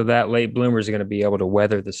 So that late bloomer is going to be able to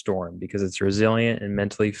weather the storm because it's resilient and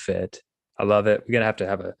mentally fit. I love it. We're going to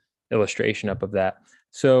have an illustration up of that.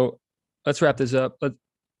 So let's wrap this up.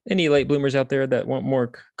 Any late bloomers out there that want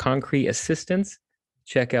more concrete assistance,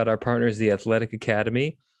 check out our partners, the Athletic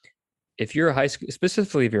Academy. If you're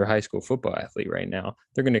specifically if you're a high school football athlete right now,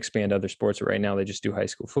 they're going to expand other sports. But right now, they just do high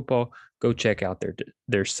school football. Go check out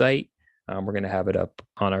their site. We're going to have it up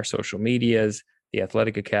on our social medias. The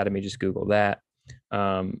Athletic Academy, just Google that,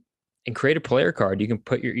 and create a player card. You can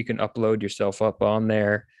upload yourself up on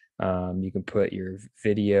there. You can put your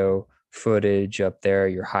video footage up there,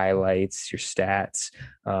 your highlights, your stats.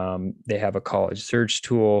 They have a college search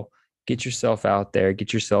tool. Get yourself out there,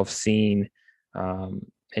 get yourself seen.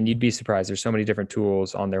 And you'd be surprised. There's so many different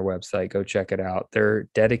tools on their website. Go check it out. They're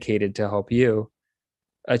dedicated to help you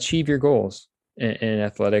achieve your goals in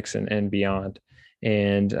athletics and beyond.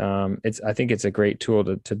 And I think it's a great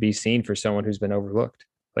tool to be seen for someone who's been overlooked,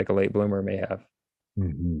 like a late bloomer may have.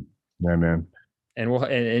 Mm-hmm. Yeah, man.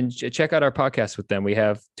 And check out our podcast with them. We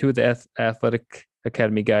have two of the Athletic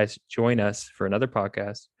Academy guys join us for another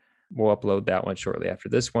podcast. We'll upload that one shortly after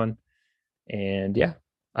this one. And yeah,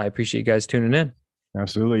 I appreciate you guys tuning in.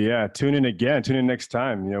 Absolutely. Yeah. Tune in again. Tune in next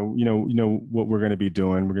time. You know what we're going to be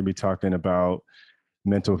doing. We're going to be talking about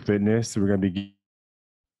mental fitness. We're going to be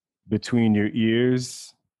between your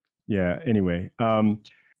ears. Yeah. Anyway,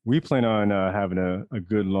 we plan on having a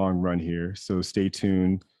good long run here. So stay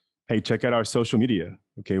tuned. Hey, check out our social media.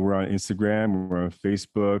 Okay. We're on Instagram. We're on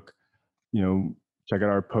Facebook. Check out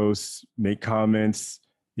our posts, make comments.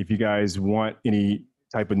 If you guys want any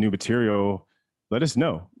type of new material, let us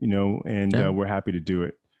know, and we're happy to do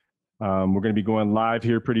it. We're going to be going live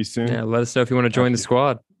here pretty soon. Yeah, let us know if you want to join the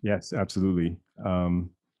squad. Yes, absolutely.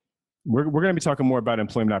 We're going to be talking more about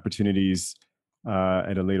employment opportunities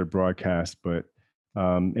at a later broadcast, but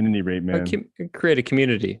at any rate, man, create a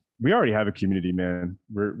community. We already have a community, man.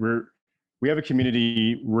 We have a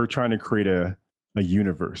community. We're trying to create a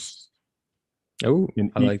universe. Oh,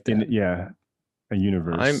 I like that. A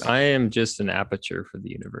universe. I am just an aperture for the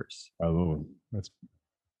universe. Oh,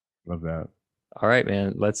 love that. All right,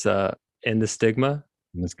 man. Let's end the stigma.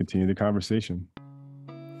 Let's continue the conversation.